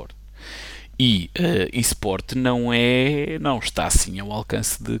um eSport. E eSport não está assim ao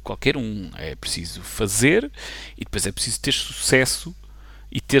alcance de qualquer um. É preciso fazer e depois é preciso ter sucesso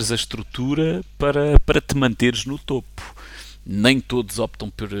e teres a estrutura para te manteres no topo. Nem todos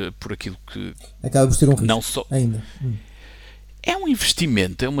optam por aquilo que... Acaba por ser um risco não só... ainda. É um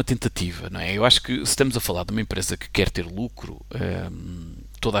investimento, é uma tentativa, não é? Eu acho que se estamos a falar de uma empresa que quer ter lucro,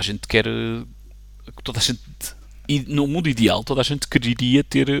 toda a gente quer... E no mundo ideal, toda a gente quereria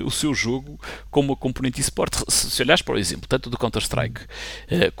ter o seu jogo como uma componente eSport. Se olhares para o exemplo, tanto do Counter-Strike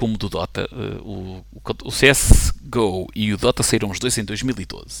como do Dota, o CSGO e o Dota saíram os dois em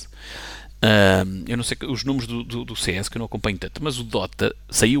 2012. Eu não sei os números do CS, que eu não acompanho tanto, mas o Dota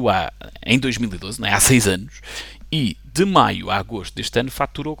saiu em 2012, não é? Há 6 anos, e de maio a agosto deste ano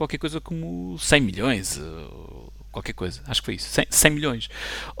faturou qualquer coisa como 100 milhões, qualquer coisa, acho que foi isso, 100 milhões.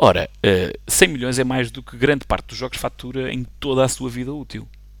 Ora, 100 milhões é mais do que grande parte dos jogos fatura em toda a sua vida útil.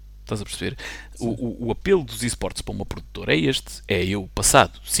 Estás a perceber? O apelo dos esportes para uma produtora é este: é eu,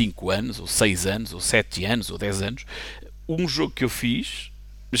 passado 5 anos, ou 6 anos, ou 7 anos, ou 10 anos, um jogo que eu fiz,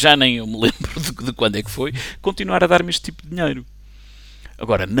 já nem eu me lembro de quando é que foi, continuar a dar-me este tipo de dinheiro.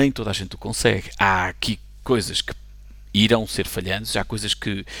 Agora, nem toda a gente o consegue. Há aqui coisas que irão ser falhantes, há coisas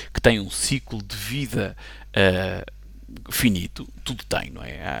que têm um ciclo de vida finito, tudo tem, não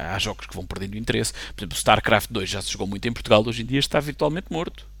é? Há jogos que vão perdendo interesse. Por exemplo, o StarCraft 2 já se jogou muito em Portugal, hoje em dia está virtualmente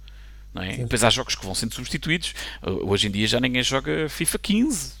morto. não é? Sim. Depois há jogos que vão sendo substituídos. Hoje em dia já ninguém joga FIFA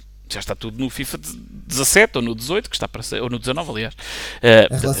 15. Já está tudo no FIFA 17 ou no 18, que está para ser, ou no 19, aliás.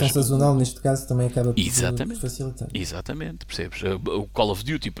 A relação sazonal, neste caso, também acaba por facilitar. Exatamente, percebes? O Call of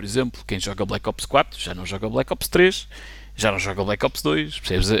Duty, por exemplo, quem joga Black Ops 4 já não joga Black Ops 3, já não joga Black Ops 2,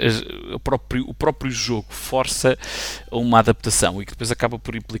 percebes? O próprio jogo força uma adaptação e que depois acaba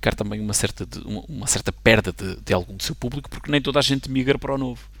por implicar também uma certa perda de algum do seu público, porque nem toda a gente migra para o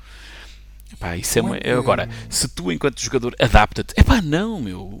novo. Epá, isso agora, se tu enquanto jogador adapta-te, não,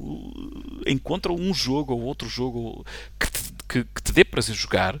 meu, encontra um jogo ou outro jogo que te dê prazer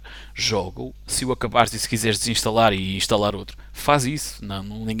jogar, joga-o. Se o acabares e se quiseres desinstalar e instalar outro, faz isso.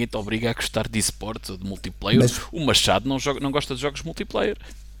 Ninguém te obriga a gostar de esportes ou de multiplayer. O Machado não gosta de jogos multiplayer.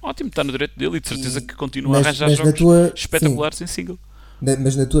 Ótimo, está no direito dele e de certeza que continua a arranjar jogos espetaculares em single.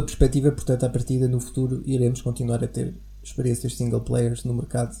 Mas na tua perspectiva, portanto, à partida no futuro iremos continuar a ter experiências single players no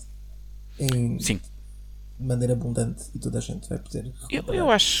mercado sim, de maneira abundante e toda a gente vai poder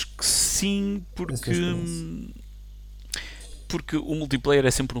eu acho que sim, porque o multiplayer é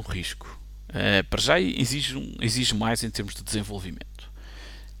sempre um risco. Para já exige mais em termos de desenvolvimento.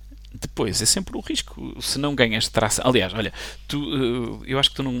 Depois é sempre um risco. Se não ganhas tração. Aliás, olha, eu acho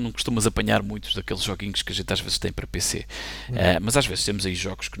que tu não costumas apanhar muitos daqueles joguinhos que a gente às vezes tem para PC. Mas às vezes temos aí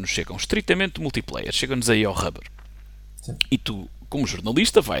jogos que nos chegam estritamente multiplayer. Chegam-nos aí ao rubber. Sim. E tu, como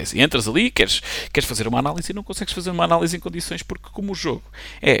jornalista, entras ali, queres fazer uma análise e não consegues fazer uma análise em condições porque como o jogo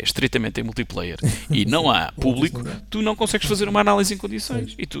é estritamente em multiplayer e não há público, tu não consegues fazer uma análise em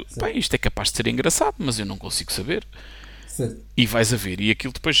condições. E tu, isto é capaz de ser engraçado, mas eu não consigo saber. Certo. E vais a ver, e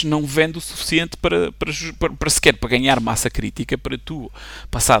aquilo depois não vende o suficiente para sequer para ganhar massa crítica para tu,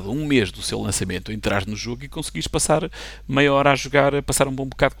 passado um mês do seu lançamento, entrar no jogo e conseguires passar meia hora a jogar, a passar um bom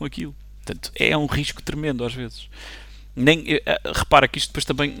bocado com aquilo. Portanto, é um risco tremendo às vezes. Repara que isto depois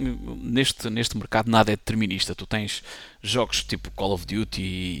também neste mercado nada é determinista. Tu tens jogos tipo Call of Duty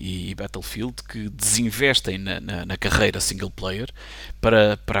e Battlefield que desinvestem na carreira single player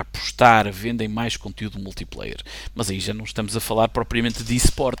para apostar, vendem mais conteúdo multiplayer, mas aí já não estamos a falar propriamente de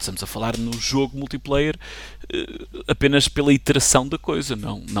esportes, estamos a falar no jogo multiplayer apenas pela iteração da coisa,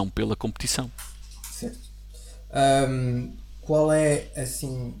 não pela competição. Certo. Qual é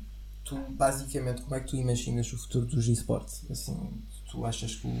assim, basicamente, como é que tu imaginas o futuro dos esportes? Assim, tu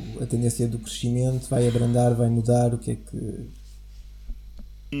achas que a tendência do crescimento vai abrandar, vai mudar? O que é que...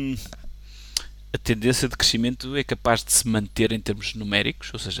 A tendência de crescimento é capaz de se manter em termos numéricos,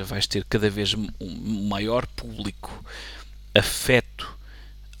 ou seja, vais ter cada vez um maior público afeto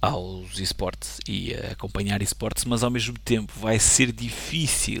aos esportes e a acompanhar esportes, mas ao mesmo tempo vai ser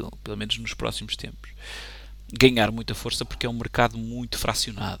difícil, pelo menos nos próximos tempos, ganhar muita força porque é um mercado muito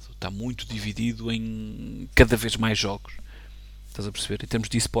fracionado, está muito dividido em cada vez mais jogos. Estás a perceber? Em termos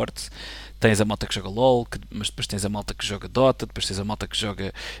de esportes, tens a malta que joga LOL, mas depois tens a malta que joga Dota, depois tens a malta que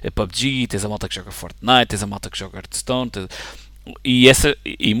joga PUBG, tens a malta que joga Fortnite, tens a malta que joga Hearthstone,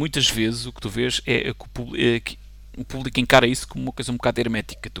 e muitas vezes o que tu vês é que o público encara isso como uma coisa um bocado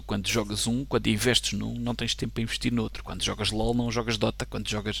hermética. Tu quando jogas quando investes num, não tens tempo para investir no outro. Quando jogas LOL não jogas Dota, quando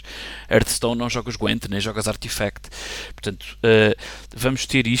jogas Hearthstone não jogas Gwent, nem jogas Artifact. Portanto, vamos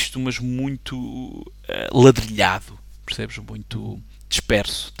ter isto, mas muito ladrilhado, percebes? Muito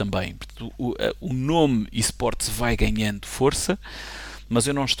disperso também. Portanto, o nome eSports vai ganhando força, mas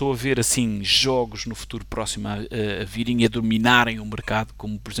eu não estou a ver assim jogos no futuro próximo a virem a dominarem o mercado,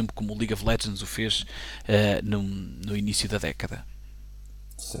 como por exemplo como o League of Legends o fez no início da década.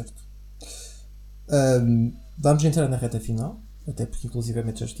 Certo. Vamos entrar na reta final, até porque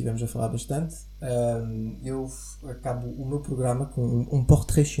inclusivamente já estivemos a falar bastante. Eu acabo o meu programa com um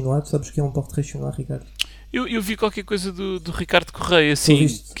portrait chinois. Tu sabes o que é um portrait chinois, Ricardo? Eu vi qualquer coisa do Ricardo Correia, assim,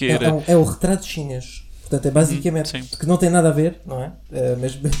 que era... é o retrato chinês. Portanto, é basicamente que não tem nada a ver, não é?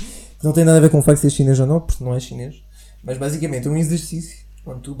 Mas que não tem nada a ver com o facto de ser chinês ou não, porque não é chinês. Mas basicamente é um exercício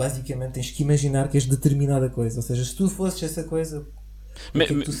onde tu basicamente tens que imaginar que és determinada coisa. Ou seja, se tu fosses essa coisa, o que é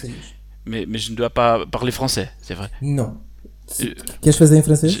que tu serias? Mais je ne dois pas parler français, c'est vrai? Não. Queres fazer em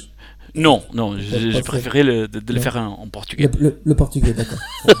francês? Non, je préférais de le faire en portugais. Le portugais, d'accord.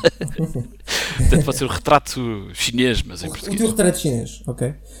 Portanto, pode ser o retrato chinês, mas em português. O teu retrato chinês,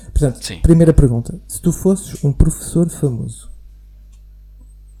 ok? Portanto, sim. Primeira pergunta. Se tu fosses um professor famoso,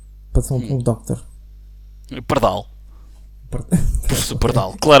 pode ser um doctor. Pardal. Professor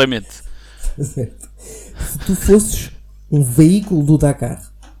Pardal, claramente. Certo. Se tu fosses um veículo do Dakar,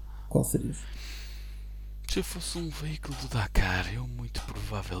 qual serias? Se eu fosse um veículo do Dakar, eu muito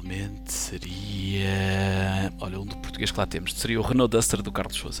provavelmente seria... Olha, um do português que lá temos. Seria o Renault Duster do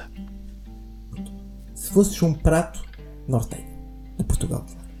Carlos Sousa. Se fosses um prato nortenho, de Portugal.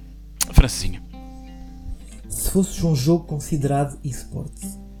 Francesinha. Se fosses um jogo considerado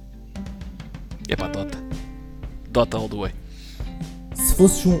eSports. Epá, Dota. Dota all the way. Se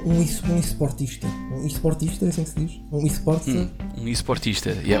fosses um esportista. Um esportista, é assim que se diz? Um esportista? Um esportista.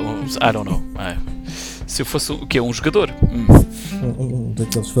 Yeah, I don't know. Se eu fosse o quê? Um jogador? Um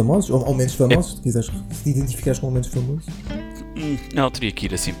daqueles famosos? Ou menos famosos, se quiseres, se te identificares com o menos famoso? Não, teria que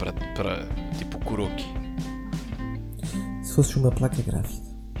ir assim para tipo Kuroki. Se fosses uma placa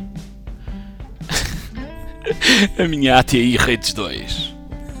gráfica. A minha ATI Redes 2.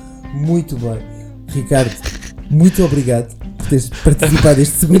 Muito bem. Ricardo, muito obrigado por teres participado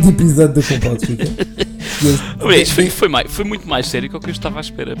deste segundo episódio do Compal Chicken. Foi muito mais sério que o que eu estava à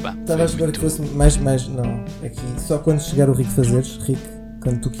espera. Estava a esperar que fosse mais. Não, aqui só quando chegar o Rico fazeres, Rico,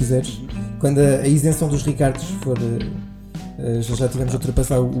 quando tu quiseres. Quando a isenção dos Ricardos for. Já tivemos a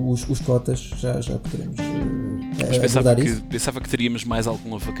ultrapassar os cotas, já poderemos abordar isso. Pensava que teríamos mais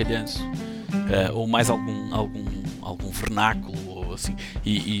algum avacalhanço, ou mais algum vernáculo, ou assim,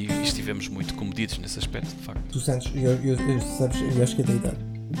 e estivemos muito comedidos nesse aspecto, de facto. Tu sentes, eu acho que é da idade,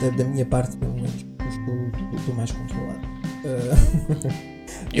 da minha parte, pelo menos, eu estou mais controlado.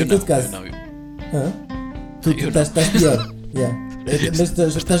 Em todo caso. Tu estás pior. Yeah. Mas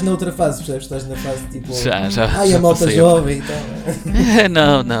já estás na outra fase, percebes? Estás na fase tipo. A malta jovem e tal.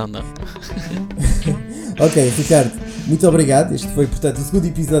 Não. Ok, Ricardo, muito obrigado. Este foi, portanto, o segundo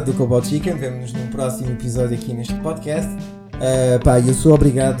episódio do Compal Chicken. Vemo-nos num próximo episódio aqui neste podcast. Eu sou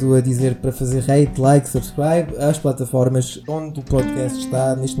obrigado a dizer para fazer rate, like, subscribe às plataformas onde o podcast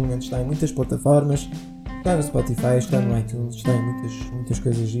está. Neste momento está em muitas plataformas. Está no Spotify, está no iTunes, está em muitas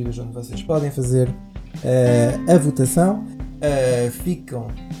coisas giras onde vocês podem fazer a votação.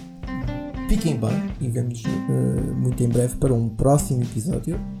 Fiquem bem e vemos muito em breve para um próximo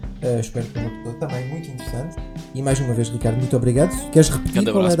episódio. Espero que uma pessoa também muito interessante. E mais uma vez, Ricardo, muito obrigado. Queres repetir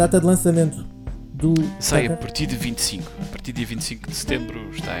qual é a data de lançamento do Sai a partir de 25. A partir de 25 de setembro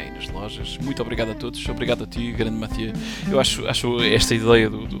está aí nas lojas. Muito obrigado a todos. Obrigado a ti, grande Mathieu. Eu acho esta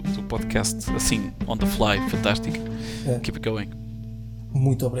ideia do podcast assim, on the fly, fantástica. Keep it going.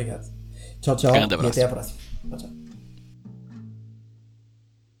 Muito obrigado. Tchau. Grande E abraço. até à próxima. Tchau.